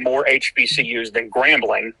name more HBCUs than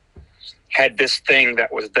Grambling had this thing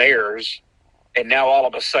that was theirs, and now all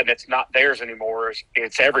of a sudden it's not theirs anymore.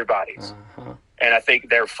 It's everybody's. Uh-huh. And I think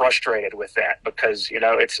they're frustrated with that because,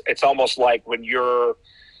 it's almost like when you're a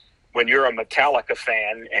Metallica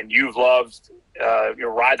fan and you've loved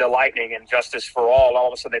Ride the Lightning and Justice for All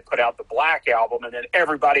of a sudden they put out the Black album and then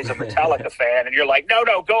everybody's a Metallica fan and you're like, no,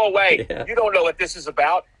 go away. Yeah. You don't know what this is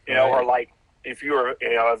about, or like if you're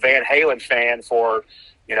a Van Halen fan for,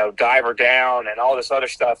 Diver Down and all this other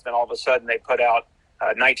stuff, then all of a sudden they put out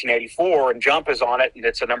 1984 and Jump is on it and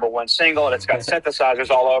it's a #1 single and it's got synthesizers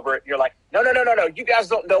all over it. You're like, no, you guys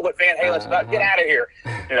don't know what Van Halen's about. Get out of here.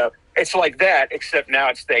 It's like that, except now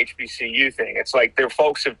it's the HBCU thing. It's like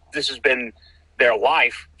this has been their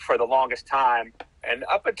life for the longest time, And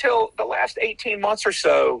up until the last 18 months or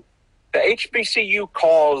so, the HBCU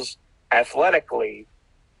cause athletically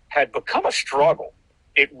had become a struggle.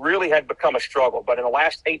 It really had become a struggle. But in the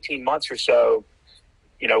last 18 months or so,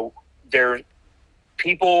 the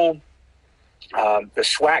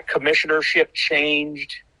SWAC commissionership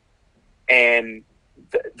changed, and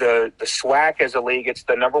the SWAC as a league, it's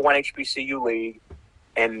the number one HBCU league,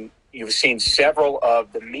 and you've seen several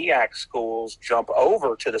of the MEAC schools jump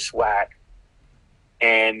over to the SWAC,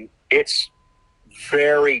 and it's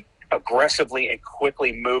very aggressively and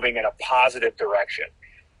quickly moving in a positive direction.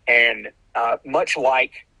 And much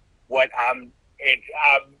like what I'm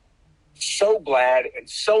so glad and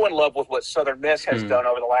so in love with what Southern Miss has done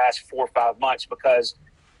over the last 4 or 5 months, because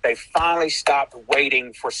they finally stopped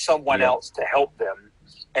waiting for someone else to help them,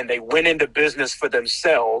 and they went into business for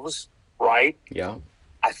themselves, right? Yeah.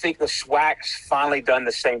 I think the SWAC's finally done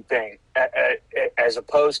the same thing, as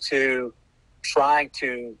opposed to trying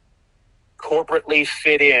to corporately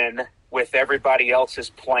fit in with everybody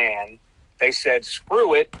else's plan. They said,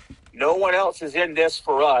 screw it. No one else is in this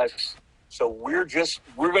for us. So we're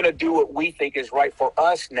going to do what we think is right for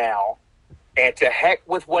us now. And to heck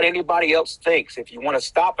with what anybody else thinks. If you want to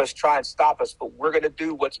stop us, try and stop us. But we're going to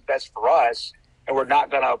do what's best for us. And we're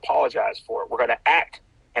not going to apologize for it. We're going to act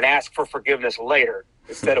and ask for forgiveness later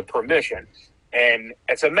instead of permission. And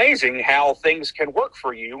it's amazing how things can work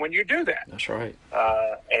for you when you do that. That's right.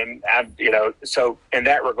 So in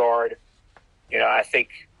that regard, I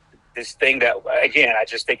think this thing that, again, I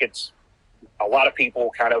just think it's a lot of people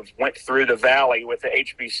kind of went through the valley with the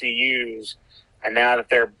HBCUs, and now that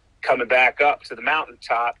they're coming back up to the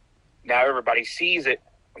mountaintop, now everybody sees it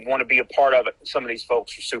and want to be a part of it. Some of these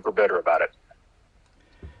folks are super bitter about it.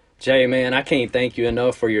 Jay, man, I can't thank you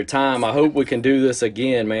enough for your time. I hope we can do this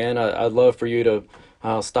again, man. I'd love for you to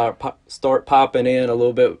start popping in a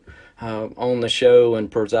little bit on the show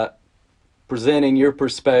and presenting your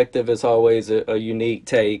perspective. Is always a unique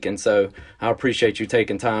take, and so I appreciate you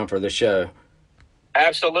taking time for the show.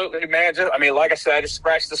 Absolutely, man. Like I said, I just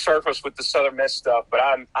scratched the surface with the Southern Miss stuff, but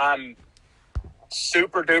I'm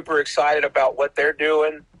super duper excited about what they're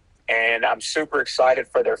doing, and I'm super excited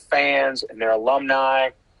for their fans and their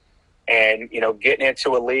alumni. And, getting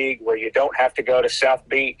into a league where you don't have to go to South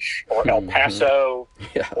Beach or El Paso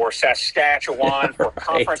or Saskatchewan for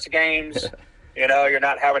conference games. You're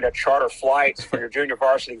not having to charter flights for your junior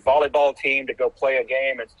varsity volleyball team to go play a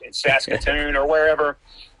game in Saskatoon or wherever.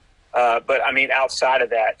 But, outside of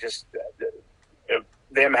that, just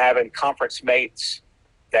them having conference mates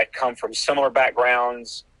that come from similar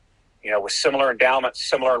backgrounds, with similar endowments,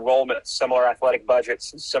 similar enrollments, similar athletic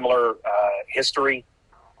budgets, and similar history.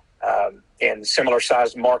 In similar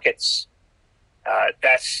sized markets,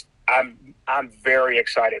 I'm very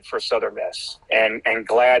excited for Southern Miss and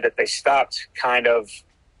glad that they stopped kind of,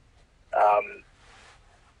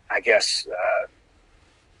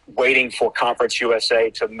 waiting for Conference USA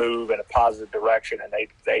to move in a positive direction, and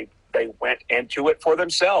they went into it for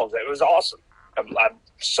themselves. It was awesome. I'm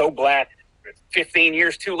so glad. 15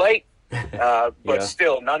 years too late, but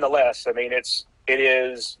still, nonetheless, it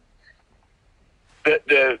is.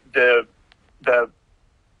 The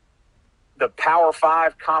Power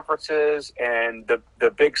 5 conferences and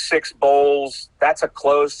the Big Six bowls, that's a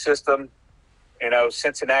closed system.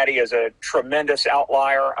 Cincinnati is a tremendous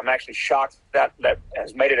outlier. I'm actually shocked that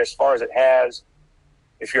has made it as far as it has.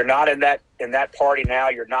 If you're not in that party now,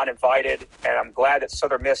 you're not invited. And I'm glad that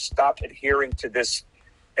Southern Miss stopped adhering to this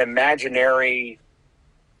imaginary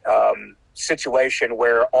situation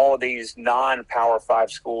where all of these non-Power 5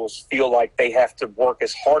 schools feel like they have to work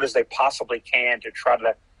as hard as they possibly can to try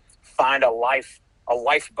to find a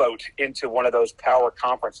lifeboat into one of those power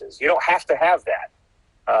conferences. You don't have to have that.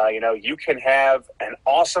 You can have an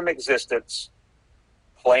awesome existence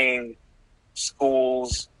playing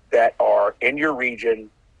schools that are in your region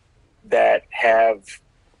that have,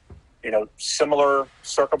 similar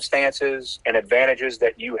circumstances and advantages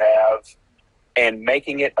that you have, and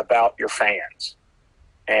making it about your fans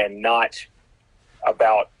and not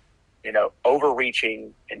about,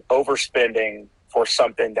 overreaching and overspending for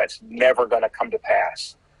something that's never going to come to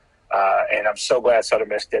pass. And I'm so glad Southern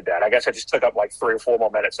Miss did that. I guess I just took up like 3 or 4 more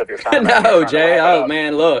minutes of your time. No, Jay. Oh,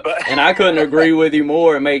 man, look. And I couldn't agree with you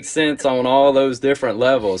more. It makes sense on all those different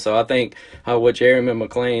levels. So I think what Jeremy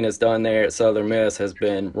McClain has done there at Southern Miss has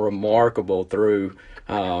been remarkable through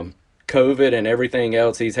COVID and everything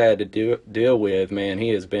else he's had to deal with. Man, he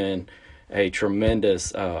has been a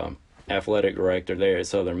tremendous athletic director there at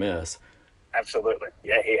Southern Miss. Absolutely.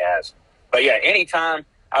 Yeah, he has. But, anytime.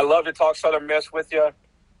 I love to talk Southern Miss with you.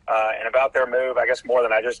 And about their move, I guess more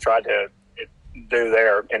than I just tried to do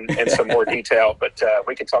there in some more detail. But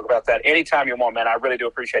we can talk about that anytime you want, man. I really do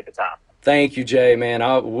appreciate the time. Thank you, Jay, man.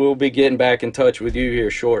 We'll be getting back in touch with you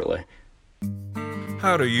here shortly.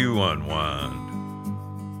 How do you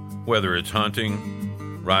unwind? Whether it's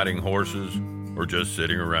hunting, riding horses, or just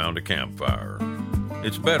sitting around a campfire,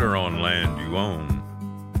 it's better on land you own.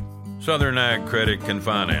 Southern Ag Credit can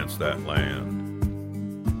finance that land.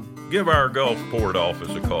 Give our Gulfport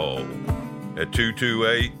office a call at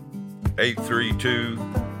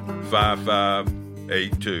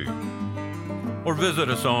 228-832-5582 or visit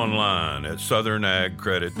us online at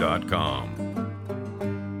southernagcredit.com.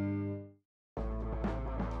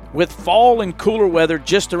 With fall and cooler weather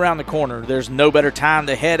just around the corner, there's no better time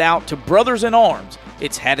to head out to Brothers in Arms.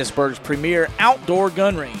 It's Hattiesburg's premier outdoor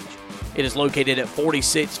gun range. It is located at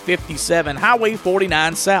 4657 Highway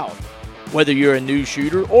 49 South. Whether you're a new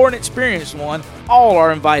shooter or an experienced one, all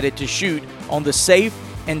are invited to shoot on the safe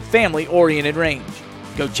and family-oriented range.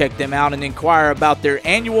 Go check them out and inquire about their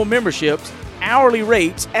annual memberships, hourly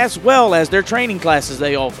rates, as well as their training classes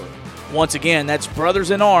they offer. Once again, that's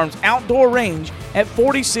Brothers in Arms Outdoor Range at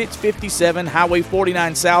 4657 Highway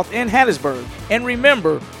 49 South in Hattiesburg. And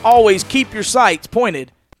remember, always keep your sights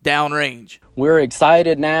pointed downrange. We're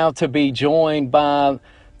excited now to be joined by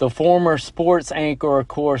the former sports anchor, of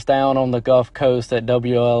course, down on the Gulf Coast at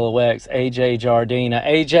WLOX, AJ Jardina.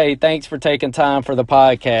 AJ, thanks for taking time for the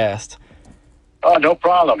podcast. Oh, no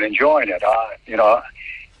problem. Enjoying it.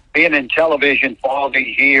 Being in television for all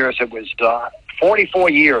these years, it was 44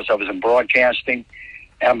 years I was in broadcasting.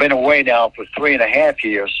 And I've been away now for 3.5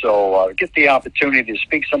 years. So get the opportunity to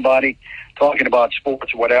speak to somebody, talking about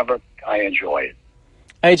sports, whatever, I enjoy it.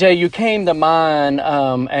 AJ, you came to mind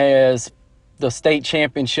as the state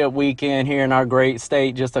championship weekend here in our great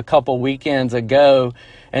state just a couple weekends ago,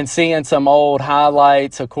 and seeing some old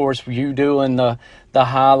highlights, of course, you doing the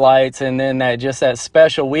highlights, and then that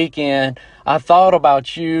special weekend. I thought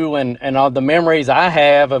about you and all the memories I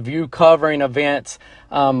have of you covering events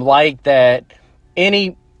like that.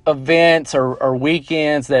 Any events or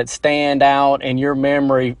weekends that stand out in your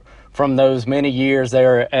memory from those many years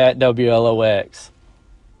there at WLOX?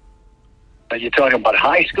 Are you talking about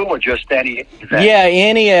high school or just any event? Yeah,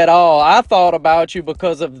 any at all. I thought about you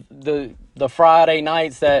because of the Friday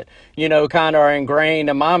nights that, kind of are ingrained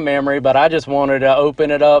in my memory, but I just wanted to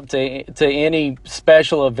open it up to any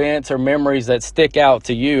special events or memories that stick out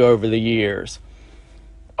to you over the years.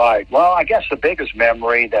 All right. Well, I guess the biggest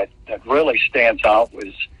memory that really stands out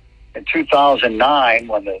was in 2009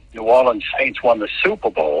 when the New Orleans Saints won the Super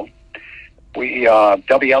Bowl. We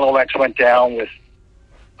WLOX went down with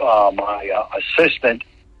my assistant,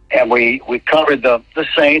 and we covered the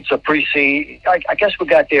Saints a pre-season. I guess we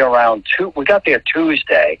got there we got there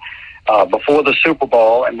Tuesday before the Super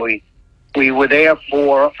Bowl, and we were there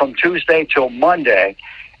from Tuesday till Monday,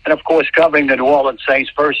 and of course covering the New Orleans Saints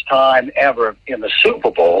first time ever in the Super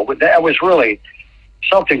Bowl. But that was really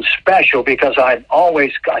something special because I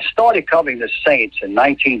started covering the Saints in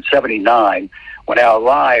 1979 when I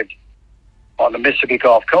arrived on the Mississippi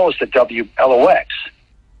Gulf Coast at WLOX.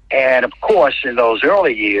 And, of course, in those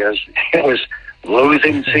early years, it was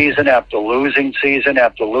losing season after losing season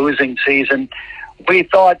after losing season. We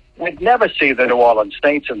thought we'd never see the New Orleans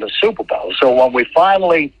Saints in the Super Bowl. So when we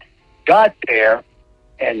finally got there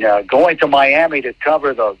and going to Miami to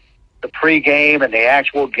cover the pregame and the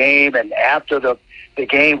actual game, and after the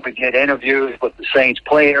game we did interviews with the Saints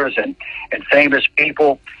players and famous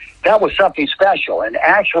people, that was something special. And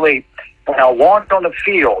actually, when I walked on the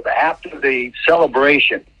field after the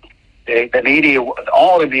celebration, the media,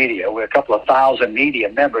 all the media, we're a couple of thousand media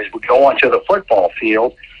members, would go onto the football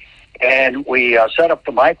field, and we set up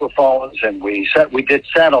the microphones, and we did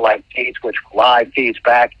satellite feeds, which were live feeds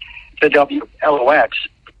back to WLOX.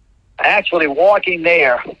 Actually, walking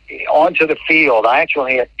there onto the field, I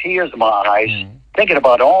actually had tears in my eyes, thinking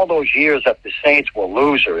about all those years that the Saints were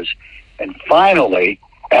losers, and finally,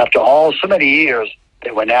 after so many years,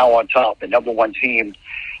 they were now on top, the number one team,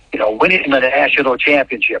 winning the national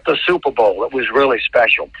championship, the Super Bowl. It was really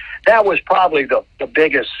special. That was probably the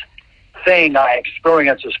biggest thing I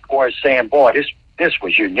experienced as far as saying, boy, this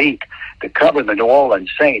was unique to cover the New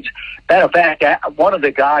Orleans Saints. Matter of fact, one of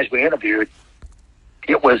the guys we interviewed,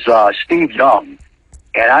 it was Steve Young.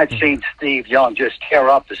 And I'd seen Steve Young just tear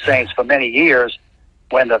up the Saints for many years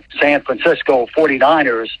when the San Francisco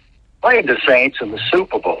 49ers played the Saints in the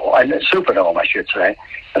Super Bowl, and the Superdome, I should say.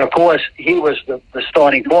 And, of course, he was the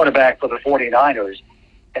starting quarterback for the 49ers,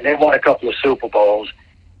 and they won a couple of Super Bowls.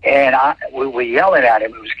 And we were yelling at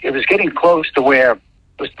him. It was getting close to where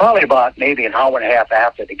was probably about maybe an hour and a half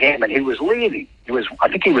after the game, and he was leaving. I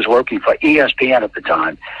think he was working for ESPN at the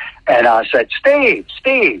time. And I said, Steve,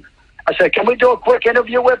 I said, can we do a quick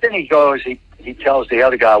interview with him? He goes, he tells the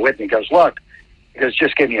other guy with me, he goes, look, he goes,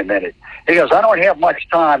 just give me a minute. He goes, I don't have much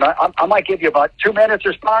time. I might give you about 2 minutes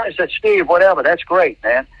or fine. I said, Steve, whatever, that's great,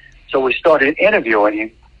 man. So we started interviewing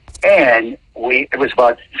him, and it was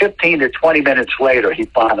about 15 to 20 minutes later, he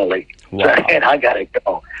finally said, I got to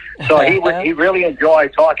go. So he really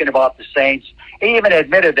enjoyed talking about the Saints. He even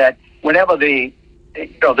admitted that whenever the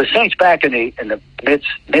Saints back in the mid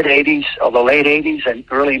 80s or the late 80s and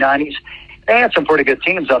early 90s, they had some pretty good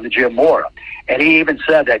teams under Jim Mora. And he even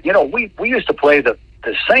said that, we used to play the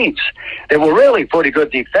Saints. They were really pretty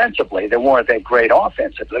good defensively. They weren't that great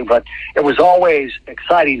offensively, but it was always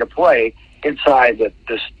exciting to play inside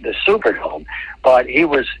the Superdome. But he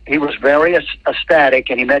was very ecstatic,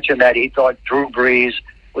 and he mentioned that he thought Drew Brees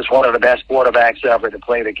was one of the best quarterbacks ever to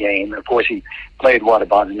play the game. And of course, he played,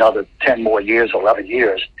 about another 10 more years, 11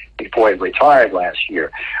 years before he retired last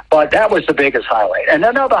year. But that was the biggest highlight. And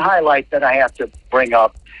another highlight that I have to bring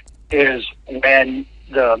up is when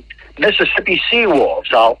the Mississippi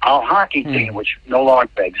Seawolves, our hockey team, which no longer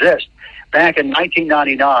exists, back in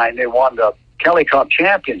 1999, they won the Kelly Cup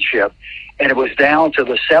Championship, and it was down to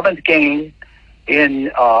the seventh game in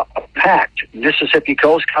a packed Mississippi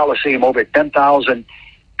Coast Coliseum. Over 10,000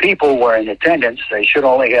 people were in attendance. They should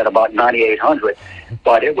only had about 9,800,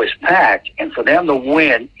 but it was packed. And for them to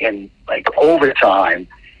win in overtime,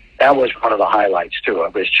 that was one of the highlights too.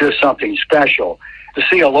 It was just something special to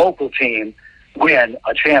see a local team win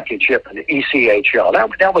a championship in the ECHL.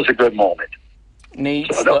 That was a good moment.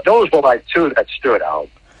 Neat. So those were two that stood out.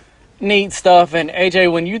 Neat stuff. And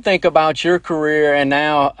AJ, when you think about your career and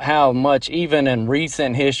now how much, even in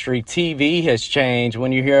recent history, TV has changed,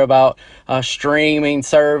 when you hear about streaming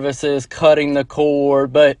services, cutting the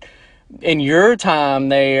cord, but in your time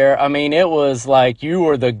there, I mean, it was like you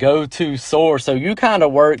were the go-to source. So you kind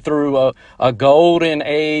of worked through a golden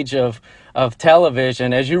age of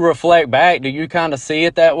television. As you reflect back, do you kind of see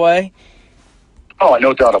it that way? Oh,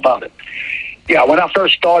 no doubt about it. Yeah, when I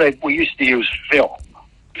first started, we used to use film.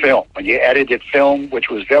 When you edited film, which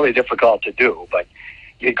was very difficult to do, but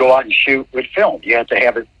you'd go out and shoot with film. You had to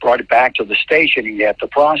have it brought back to the station, and you had to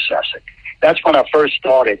process it. That's when I first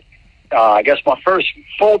started. I guess my first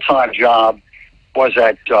full-time job was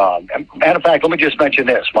at, matter of fact, let me just mention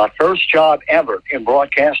this. My first job ever in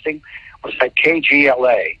broadcasting was at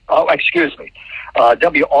KGLA.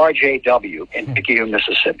 WRJW in Picayune,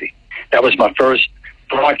 Mississippi. That was my first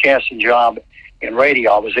broadcasting job in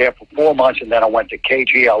radio. I was there for 4 months, and then I went to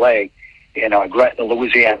KGLA in Gretna,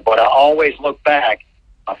 Louisiana. But I always look back,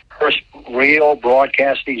 my first real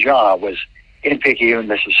broadcasting job was in Picayune,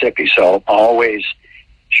 Mississippi. So I always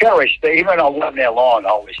cherished that. Even though I wasn't there long, I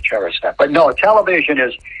always cherished that. But no, television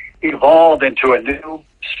has evolved into a new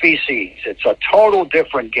species. It's a total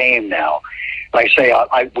different game now. Like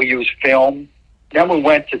I say, we use film. Then we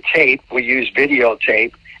went to tape. We used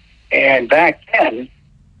videotape. And back then,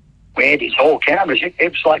 we had these old cameras. It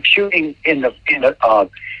was like shooting in a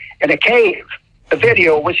cave. The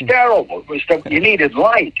video was terrible. You needed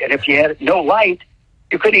light, and if you had no light,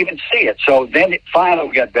 you couldn't even see it. So then finally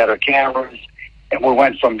we got better cameras, and we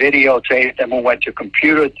went from videotape, then we went to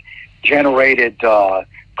computer-generated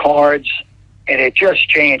cards, and it just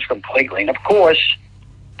changed completely. And of course,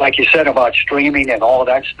 like you said about streaming and all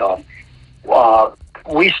that stuff,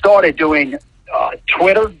 we started doing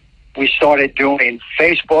Twitter. We started doing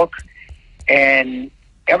Facebook, and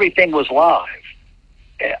everything was live.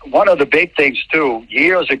 One of the big things, too,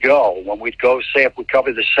 years ago, when we'd go, say, if we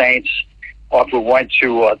covered the Saints, or if we went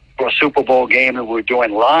to a Super Bowl game and we were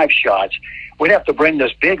doing live shots, we'd have to bring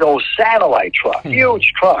this big old satellite truck,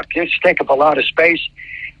 huge truck. It just take up a lot of space.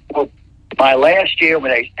 Well, my last year,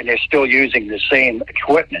 and they're still using the same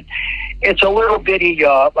equipment, it's a little bitty,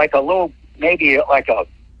 maybe like a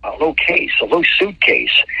little case, a little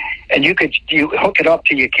suitcase, and you hook it up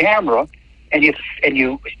to your camera, and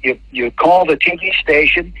you call the TV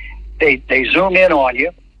station. They zoom in on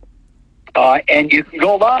you, and you can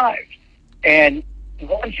go live. And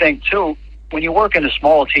one thing too, when you work in a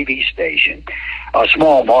small TV station, a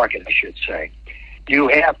small market, I should say, you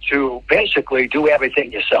have to basically do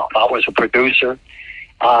everything yourself. I was a producer.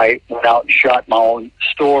 I went out and shot my own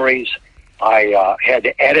stories. I had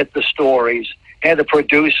to edit the stories. Had to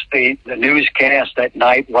produce the newscast at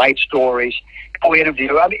night, write stories, go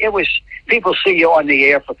interview. I mean, it was, people see you on the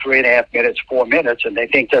air for 3.5 minutes, 4 minutes, and they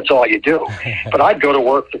think that's all you do. But I'd go to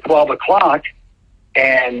work for 12 o'clock,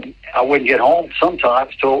 and I wouldn't get home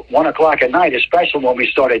sometimes till 1 o'clock at night, especially when we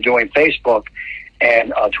started doing Facebook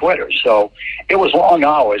and Twitter. So it was long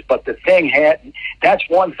hours, but that's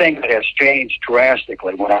one thing that has changed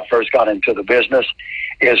drastically when I first got into the business,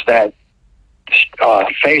 is that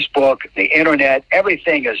Facebook, the internet,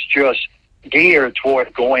 everything is just geared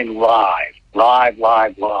toward going live.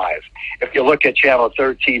 If you look at Channel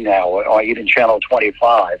 13 now, or even Channel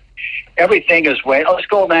 25, everything is let's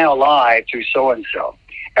go now live to so-and-so.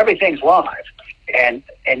 Everything's live. And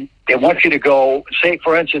they want you to go, say,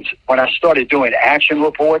 for instance, when I started doing action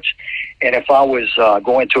reports, and if I was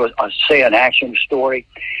going to, say, an action story,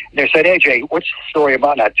 they said, AJ, what's the story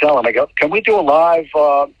about? And I tell them, I go, can we do a live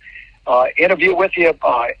interview with you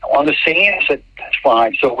on the scene? I said, that's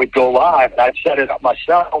fine. So we'd go live, and I'd set it up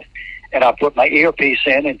myself, and I'd put my earpiece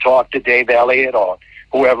in and talk to Dave Elliott or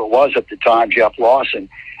whoever it was at the time, Jeff Lawson,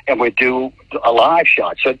 and we'd do a live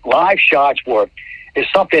shot. So live shots is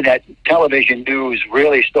something that television news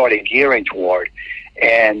really started gearing toward.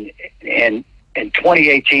 And in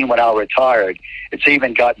 2018, when I retired, it's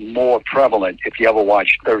even gotten more prevalent, if you ever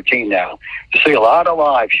watch 13 now, to see a lot of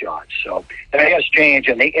live shots. So that has changed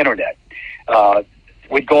in the internet.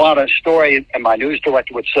 We'd go out on a story, and my news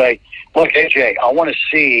director would say, look, AJ, I want to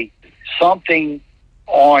see something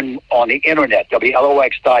on the internet,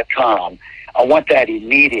 WLOX.com. I want that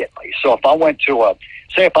immediately. So if I went to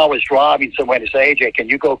say if I was driving somewhere to say, AJ, can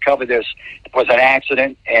you go cover this? It was an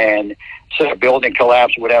accident and say a building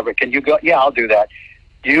collapsed or whatever. Can you go? Yeah, I'll do that.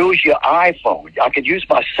 Use your iPhone. I could use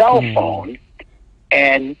my cell phone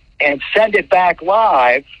and send it back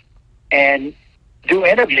live and do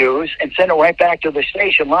interviews and send it right back to the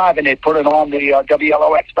station live, and they put it on the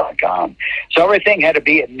WLOX.com. So everything had to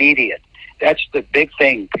be immediate. That's the big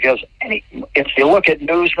thing, because if you look at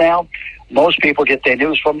news now, most people get their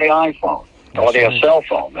news from the iPhone or their cell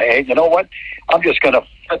phone. Hey, you know what? I'm just going to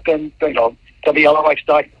flip in,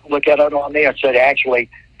 WLOX.com, look at it on there instead of actually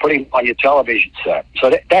putting it on your television set. So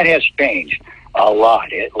that has changed a lot.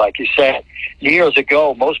 Like you said, years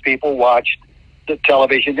ago, most people watched the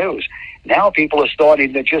television news. Now people are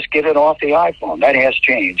starting to just get it off the iPhone. That has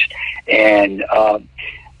changed. And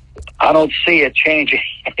I don't see it changing.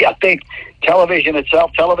 I think television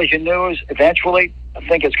itself, television news, eventually, I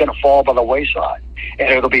think it's going to fall by the wayside. And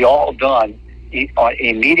it'll be all done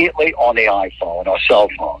immediately on the iPhone or cell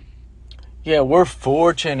phone. Yeah, we're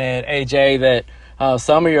fortunate, AJ, that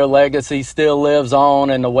some of your legacy still lives on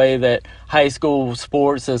in the way that high school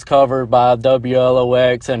sports is covered by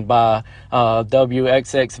WLOX and by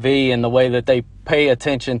WXXV, and the way that they pay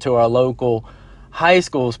attention to our local high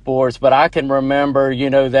school sports. But I can remember,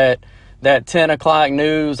 that 10 o'clock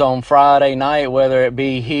news on Friday night, whether it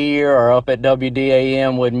be here or up at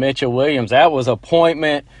WDAM with Mitchell Williams, that was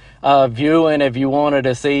appointment viewing if you wanted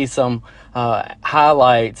to see some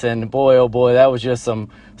highlights. And boy, oh boy, that was just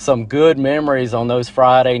some good memories on those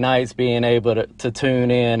Friday nights, being able to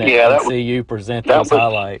tune in and see you present those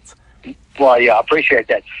highlights. Well, yeah, I appreciate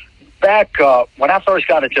that. Back when I first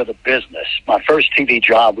got into the business, my first TV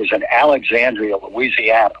job was in Alexandria,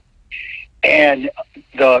 Louisiana. And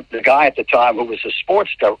the guy at the time who was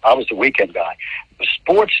I was the weekend guy, the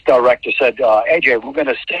sports director said, AJ, we're going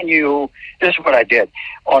to send you, this is what I did.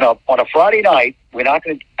 On a Friday night, we're not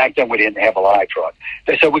going to, back then we didn't have a live truck.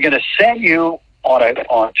 They said, we're going to send you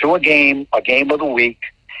to a game of the week,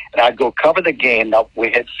 and I'd go cover the game. Now, we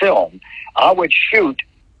had film. I would shoot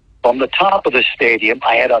from the top of the stadium.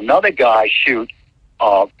 I had another guy shoot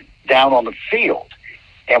down on the field.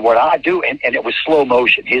 And what I do, and it was slow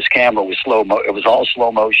motion. His camera was it was all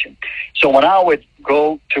slow motion. So when I would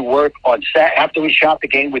go to work after we shot the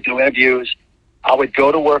game, we'd do interviews. I would go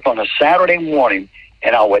to work on a Saturday morning,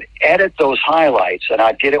 and I would edit those highlights, and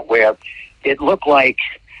I did it where it looked like,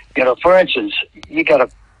 for instance,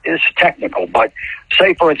 it's technical, but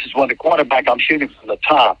say, for instance, when the quarterback, I'm shooting from the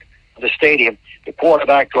top of the stadium, the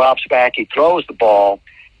quarterback drops back, he throws the ball,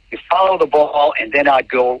 you follow the ball, and then I'd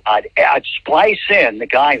splice in the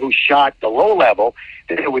guy who shot the low level.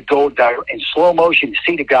 Then it would go down in slow motion to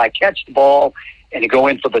see the guy catch the ball and to go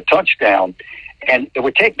in for the touchdown. And it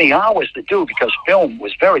would take me hours to do because film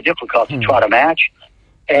was very difficult to try to match.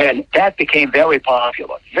 And that became very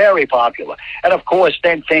popular, very popular. And, of course,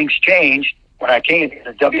 then things changed when I came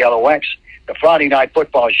to WLOX. The Friday Night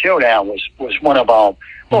Football Showdown was one of our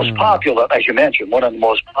most popular, as you mentioned, one of the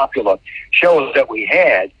most popular shows that we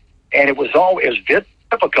had. And it was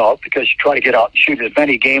difficult because you try to get out and shoot as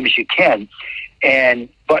many games as you can.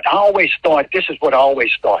 But I always thought, this is what I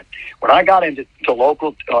always thought. When I got into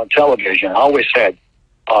local television, I always said,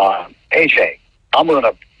 AJ, I'm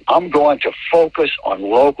going to focus on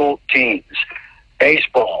local teams.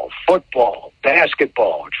 Baseball, football,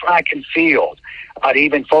 basketball, track and field. I'd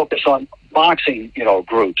even focus on boxing,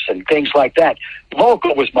 groups and things like that.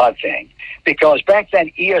 Local was my thing because back then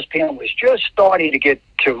ESPN was just starting to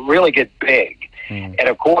really get big. And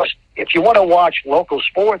of course, if you want to watch local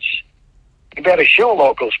sports, you better show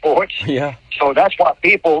local sports. Yeah. So that's why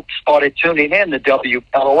people started tuning in to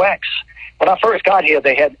WLOX. When I first got here,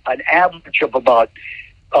 they had an average of about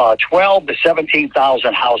 12 to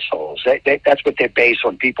 17,000 households. That's what they base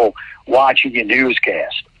on people watching your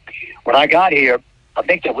newscast. When I got here, I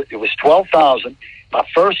think it was 12,000. My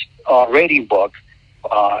first rating book,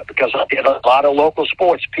 because I did a lot of local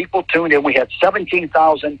sports, people tuned in. We had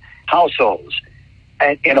 17,000 households.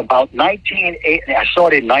 And in about I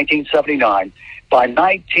started in 1979. By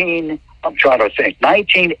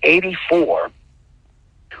 1984,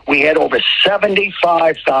 we had over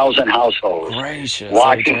 75,000 households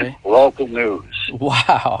watching AJ. Local news.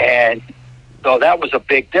 Wow. And so that was a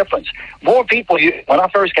big difference. More people, when I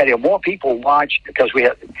first got here, more people watched, because we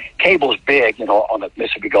had cable's big, on the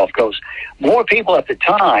Mississippi Gulf Coast. More people at the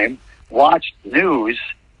time watched news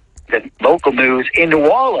than local news in New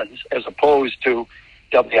Orleans as opposed to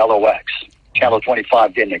WLOX. Channel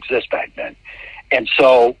 25 didn't exist back then. And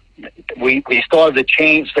so we started to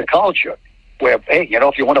change the culture where, hey,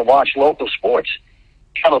 if you want to watch local sports,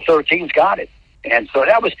 Channel 13's got it. And so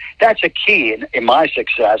that's a key in my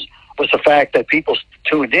success, was the fact that people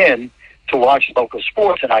tuned in to watch local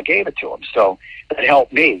sports, and I gave it to them. So that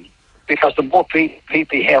helped me, because the more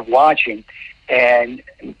people you have watching, and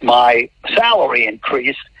my salary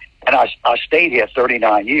increased, and I stayed here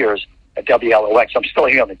 39 years at WLOX. I'm still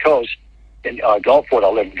here on the coast in Gulfport. I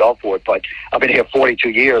live in Gulfport, but I've been here 42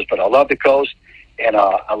 years. But I love the coast, and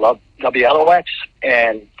I love WLOX,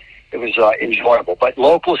 and it was enjoyable. But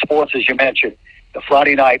local sports, as you mentioned, the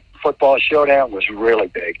Friday night football showdown was really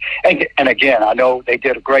big. And again, I know they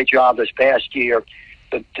did a great job this past year.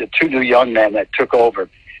 The two new young men that took over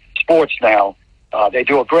sports now, they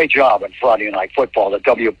do a great job in Friday night football at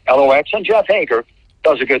WLOX, and Jeff Hager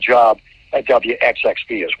does a good job at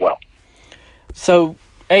WXXP as well. So,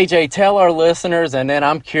 AJ, tell our listeners, and then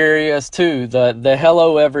I'm curious too, the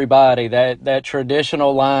hello everybody, that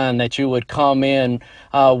traditional line that you would come in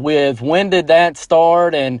with. When did that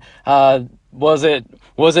start, and was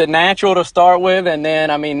it natural to start with? And then,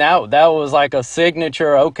 that was like a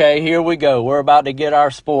signature, okay, here we go, we're about to get our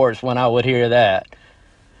sports, when I would hear that.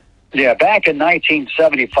 Yeah, back in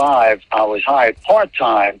 1975, I was hired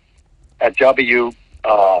part-time at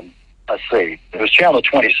it was Channel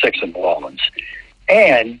 26 in New Orleans.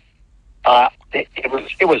 And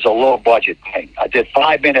it was a low budget thing. I did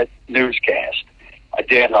 5-minute newscast. I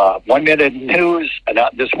did 1 minute news, and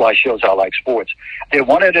this is why shows I like sports. I did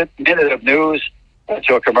 1 minute of news, went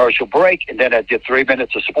to a commercial break, and then I did 3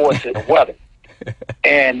 minutes of sports and the weather.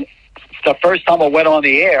 And the first time I went on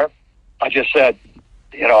the air, I just said,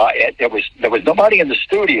 there was nobody in the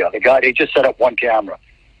studio. They just set up one camera,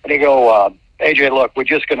 and they go, AJ, look, we're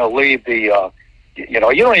just going to leave the. You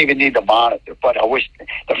don't even need the monitor, but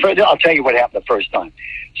I'll tell you what happened the first time.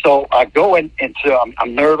 So I go into,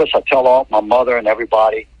 I'm nervous. I tell all my mother and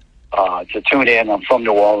everybody to tune in. I'm from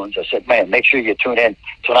New Orleans. I said, man, make sure you tune in.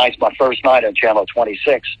 Tonight's my first night on Channel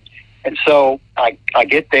 26. And so I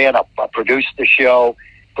get there and I produce the show,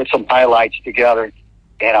 put some highlights together,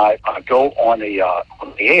 and I go on the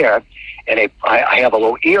air, and I have a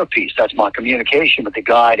little earpiece. That's my communication with the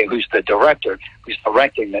guy who's the director, who's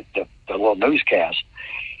directing the little newscast.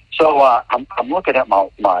 So I'm looking at my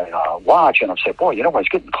watch, and I'm saying, boy, it's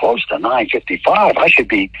getting close to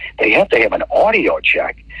 9:55. They have to have an audio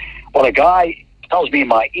check. Well, the guy tells me in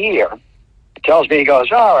my ear, he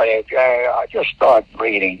goes, all right, I just start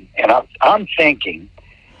reading. And I'm thinking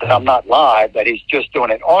that I'm not live, that he's just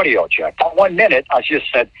doing an audio check. For 1 minute, I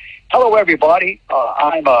just said, hello, everybody.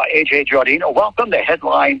 I'm AJ Giardino. Welcome to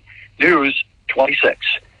Headline News 26.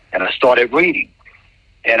 And I started reading.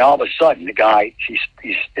 And all of a sudden, the guy, this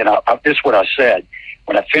is what I said.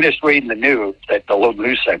 When I finished reading the news, the little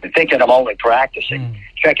news segment, thinking I'm only practicing,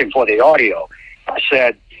 checking for the audio, I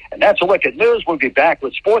said, and that's a look at news. We'll be back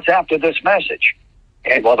with sports after this message.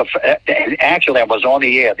 And actually, I was on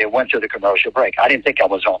the air. They went to the commercial break. I didn't think I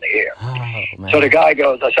was on the air. Oh, so the guy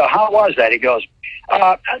goes, so how was that? He goes,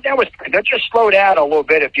 just slow down a little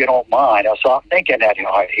bit if you don't mind. So I'm thinking that,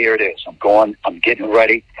 all right, here it is. I'm getting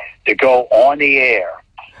ready to go on the air.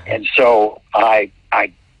 And so the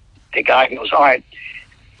guy goes, all right,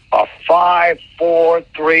 5, 4,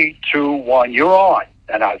 3, 2, 1, you're on.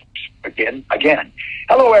 And I again,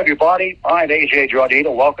 hello, everybody. I'm AJ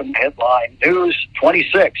Giardino. Welcome to Headline News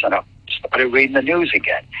 26. And I started reading the news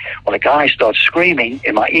again. Well, the guy starts screaming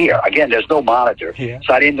in my ear. Again, there's no monitor,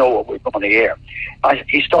 so I didn't know what was on the air.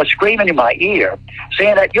 He starts screaming in my ear,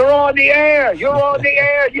 saying that, "You're on the air! You're on the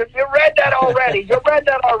air! You read that already! You read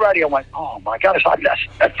that already!" I went, "Oh, my God."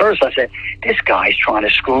 At first, I said, this guy's trying to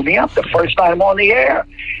screw me up the first time I'm on the air.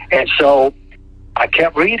 And so I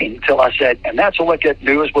kept reading until I said, and that's a look at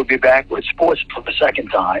news. We'll be back with sports for the second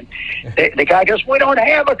time. The guy goes, "We don't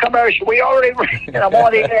have a commercial. We already read." And I'm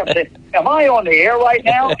on the air. I said, "Am I on the air right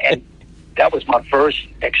now?" And that was my first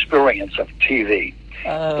experience of TV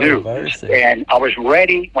news. Mercy. And I was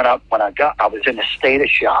ready I was in a state of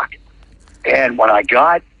shock. And when I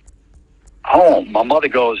got home, my mother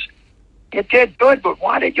goes, "You did good, but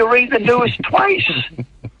why did you read the news twice?"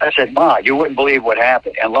 I said, "Ma, you wouldn't believe what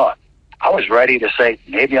happened." And look, I was ready to say,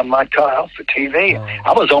 maybe I'm not cut out for TV.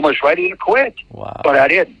 I was almost ready to quit, but I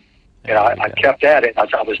didn't. I kept at it.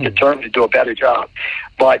 I was determined to do a better job.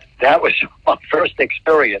 But that was my first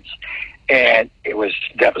experience, and it was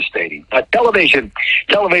devastating. But television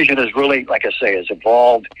is really, like I say, has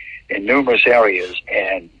evolved in numerous areas,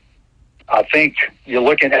 and I think you're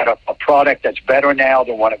looking at a product that's better now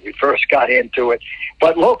than when we first got into it.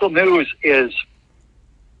 But local news is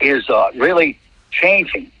really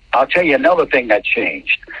changing. I'll tell you another thing that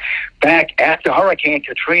changed. Back after Hurricane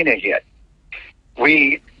Katrina hit,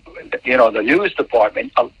 the news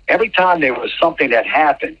department, every time there was something that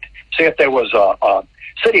happened, say if there was a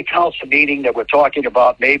city council meeting that we're talking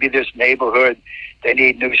about, maybe this neighborhood, they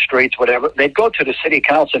need new streets, whatever, they'd go to the city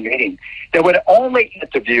council meeting. They would only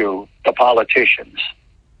interview the politicians.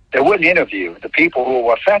 They wouldn't interview the people who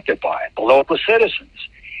were affected by it, the local citizens.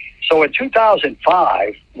 So in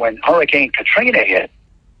 2005, when Hurricane Katrina hit,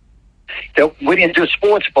 we didn't do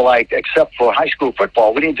sports except for high school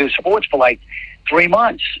football, we didn't do sports for 3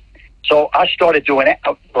 months. So I started doing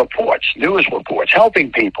news reports,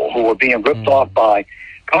 helping people who were being ripped off by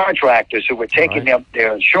contractors who were taking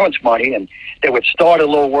their insurance money, and they would start a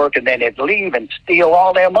little work and then they'd leave and steal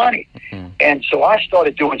all their money. And so I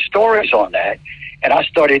started doing stories on that, and I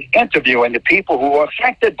started interviewing the people who were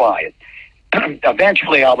affected by it.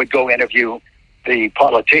 Eventually, I would go interview the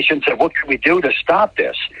politicians and what can we do to stop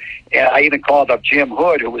this? And I even called up Jim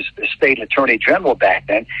Hood, who was the state attorney general back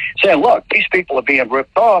then, saying, "Look, these people are being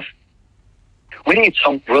ripped off. We need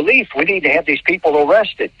some relief. We need to have these people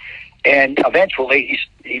arrested." And eventually,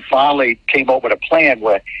 he finally came up with a plan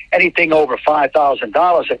where anything over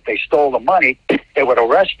 $5,000, if they stole the money, they would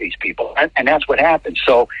arrest these people. And that's what happened.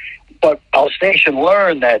 So, but our station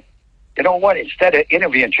learned that, you know what, instead of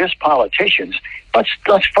interviewing just politicians,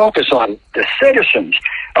 let's focus on the citizens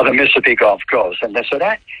of the Mississippi Gulf Coast. And so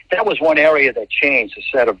that was one area that changed,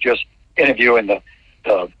 instead of just interviewing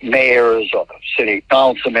the mayors or the city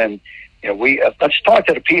councilmen. Let's talk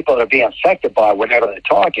to the people that are being affected by whatever they're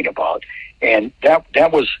talking about. And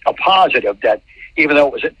that was a positive, that even though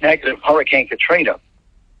it was a negative Hurricane Katrina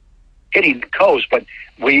hitting the coast, but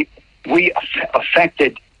we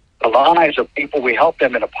affected the lives of people. We helped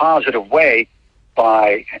them in a positive way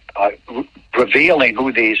by revealing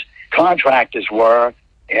who these contractors were.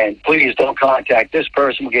 And please don't contact this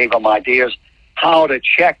person. We gave them ideas how to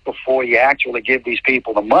check before you actually give these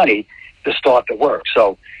people the money to start the work.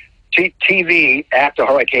 So TV after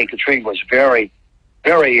Hurricane Katrina was very,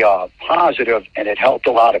 very positive, and it helped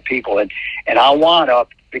a lot of people. And I wound up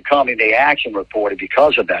becoming the action reporter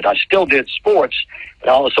because of that. I still did sports, but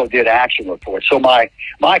I also did action reports. So my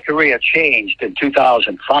career changed in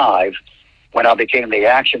 2005 when I became the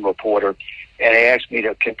action reporter, and they asked me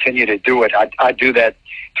to continue to do it. I do that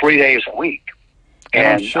 3 days a week.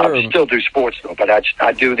 And I still do sports, though, but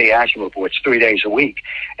I do the action reports 3 days a week.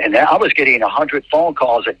 And I was getting 100 phone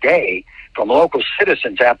calls a day from local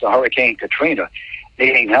citizens after Hurricane Katrina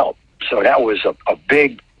needing help. So that was a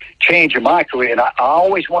big change in my career. And I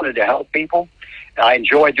always wanted to help people. I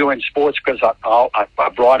enjoy doing sports because I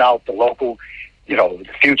brought out the local, the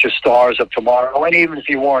future stars of tomorrow. And even if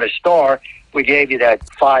you weren't a star, we gave you that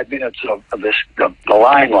 5 minutes of the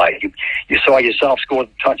limelight. You saw yourself score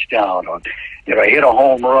the touchdown, or hit a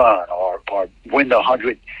home run, or win the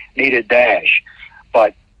 100-meter dash.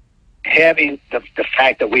 But having the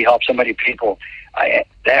fact that we help so many people,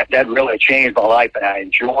 that really changed my life, and I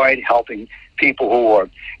enjoyed helping people who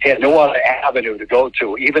had no other avenue to go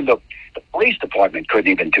to. Even the police department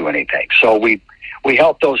couldn't even do anything. So we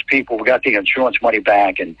helped those people. We got the insurance money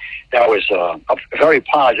back, and that was a very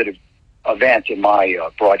positive event in my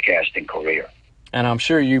broadcasting career. And I'm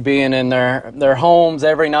sure you being in their homes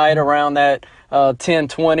every night around that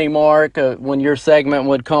 10:20 mark when your segment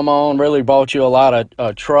would come on really brought you a lot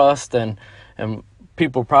of trust, and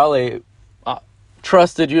people probably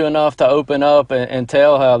trusted you enough to open up and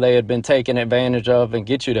tell how they had been taken advantage of and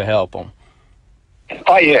get you to help them.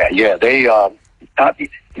 Oh, yeah. They,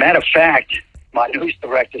 matter of fact, my news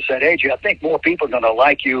director said, AJ, I think more people are going to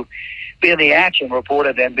like you being the action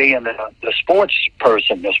reporter than being the sports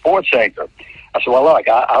person, the sports anchor. I said, well, look,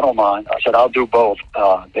 I don't mind. I said, I'll do both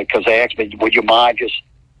because they asked me, would you mind just,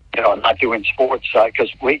 not doing sports? Because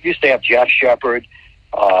we used to have Jeff Shepard,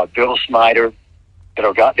 Bill Snyder,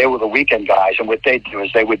 they were the weekend guys, and what they'd do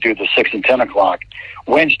is they would do the 6 and 10 o'clock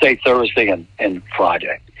Wednesday, Thursday, and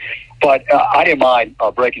Friday. But I didn't mind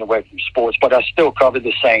breaking away from sports, but I still covered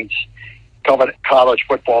the Saints, covered college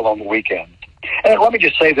football on the weekend. And let me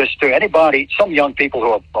just say this to anybody, some young people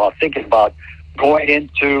who are thinking about going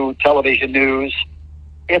into television news.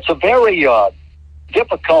 It's a very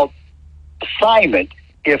difficult assignment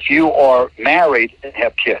if you are married and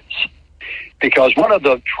have kids. Because one of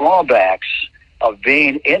the drawbacks of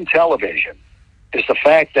being in television is the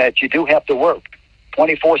fact that you do have to work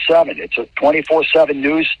 24/7. It's a 24/7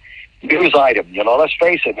 news item. Let's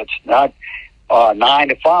face it, it's not 9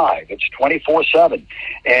 to 5. It's 24/7.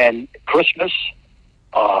 And Christmas,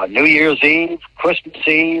 New Year's Eve, Christmas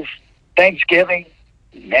Eve, Thanksgiving,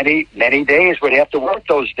 many days we'd have to work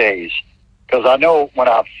those days. Because I know when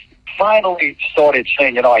I finally started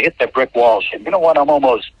saying, I hit that brick wall, saying, you know what, I'm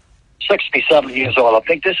almost 67 years old. I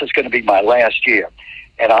think this is going to be my last year.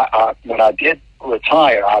 And I when I did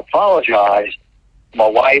retire, I apologized to my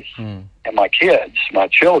wife and my kids, my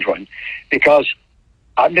children, because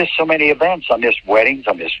I missed so many events. I missed weddings.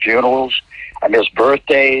 I missed funerals. I missed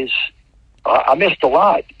birthdays. I missed a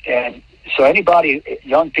lot. And so anybody,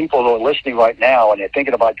 young people who are listening right now and they're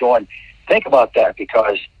thinking about going, think about that,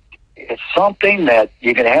 because it's something that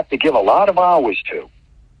you're going to have to give a lot of hours to.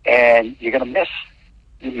 And you're going to miss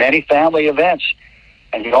many family events.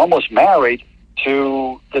 And you're almost married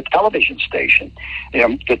to the television station.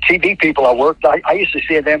 The TV people I worked, I used to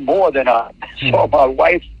see them more than I saw my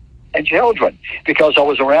wife and children, because I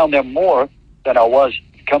was around them more than I was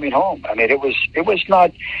coming home. I mean, that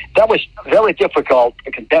was very difficult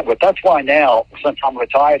to contend with. That's why now, since I'm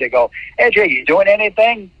retired, they go, AJ, you doing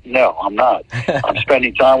anything? No, I'm not. I'm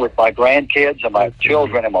spending time with my grandkids and my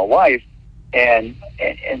children and my wife.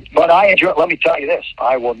 But I enjoy. Let me tell you this: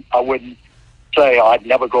 I wouldn't say I'd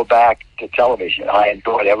never go back to television. I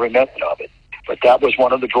enjoyed every minute of it. But that was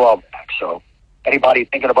one of the drawbacks. So anybody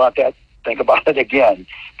thinking about that, think about it again,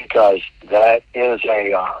 because that is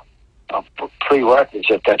a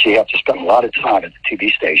prerequisite that you have to spend a lot of time at the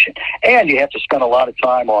TV station, and you have to spend a lot of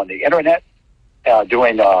time on the internet.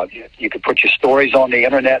 You could put your stories on the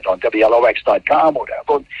internet on WLOX.com or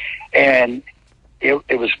whatever, and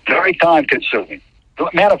it was very time consuming.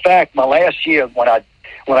 Matter of fact, my last year when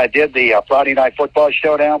I did the Friday Night Football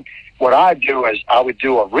Showdown, what I'd do is I would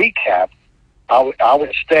do a recap. I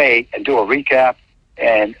would stay and do a recap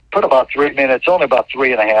and put about 3 minutes, only about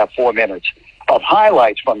 3.5, 4 minutes of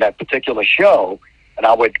highlights from that particular show, and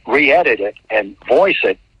I would re-edit it and voice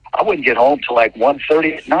it. I wouldn't get home till like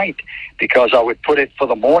 1:30 at night, because I would put it for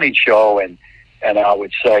the morning show, and I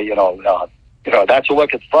would say, that's a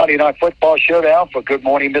look at Friday Night Football Showdown for Good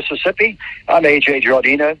Morning Mississippi. I'm AJ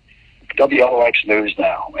Jardina, WLOX News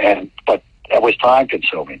Now, but that was time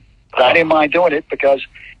consuming. But I didn't mind doing it because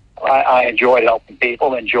I enjoyed helping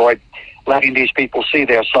people, enjoyed letting these people see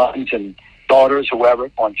their sons and daughters,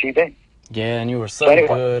 whoever, on TV. Yeah, and you were so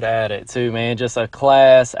good at it too, man. Just a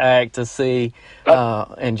class act to see,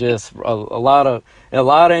 and just a lot of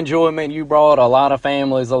enjoyment. You brought a lot of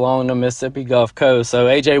families along the Mississippi Gulf Coast. So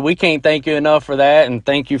AJ, we can't thank you enough for that, and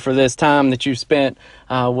thank you for this time that you spent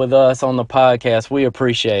with us on the podcast. We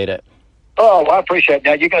appreciate it. Oh, I appreciate it.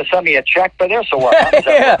 Now, you're going to send me a check for this or what?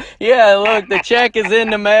 Yeah, look, the check is in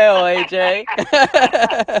the mail, AJ.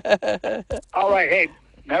 All right, hey,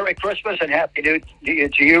 Merry Christmas and Happy New Year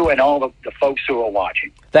to you and all the folks who are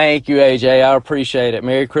watching. Thank you, AJ. I appreciate it.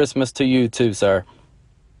 Merry Christmas to you too, sir.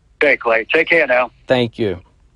 Okay, Clay. Take care now. Thank you.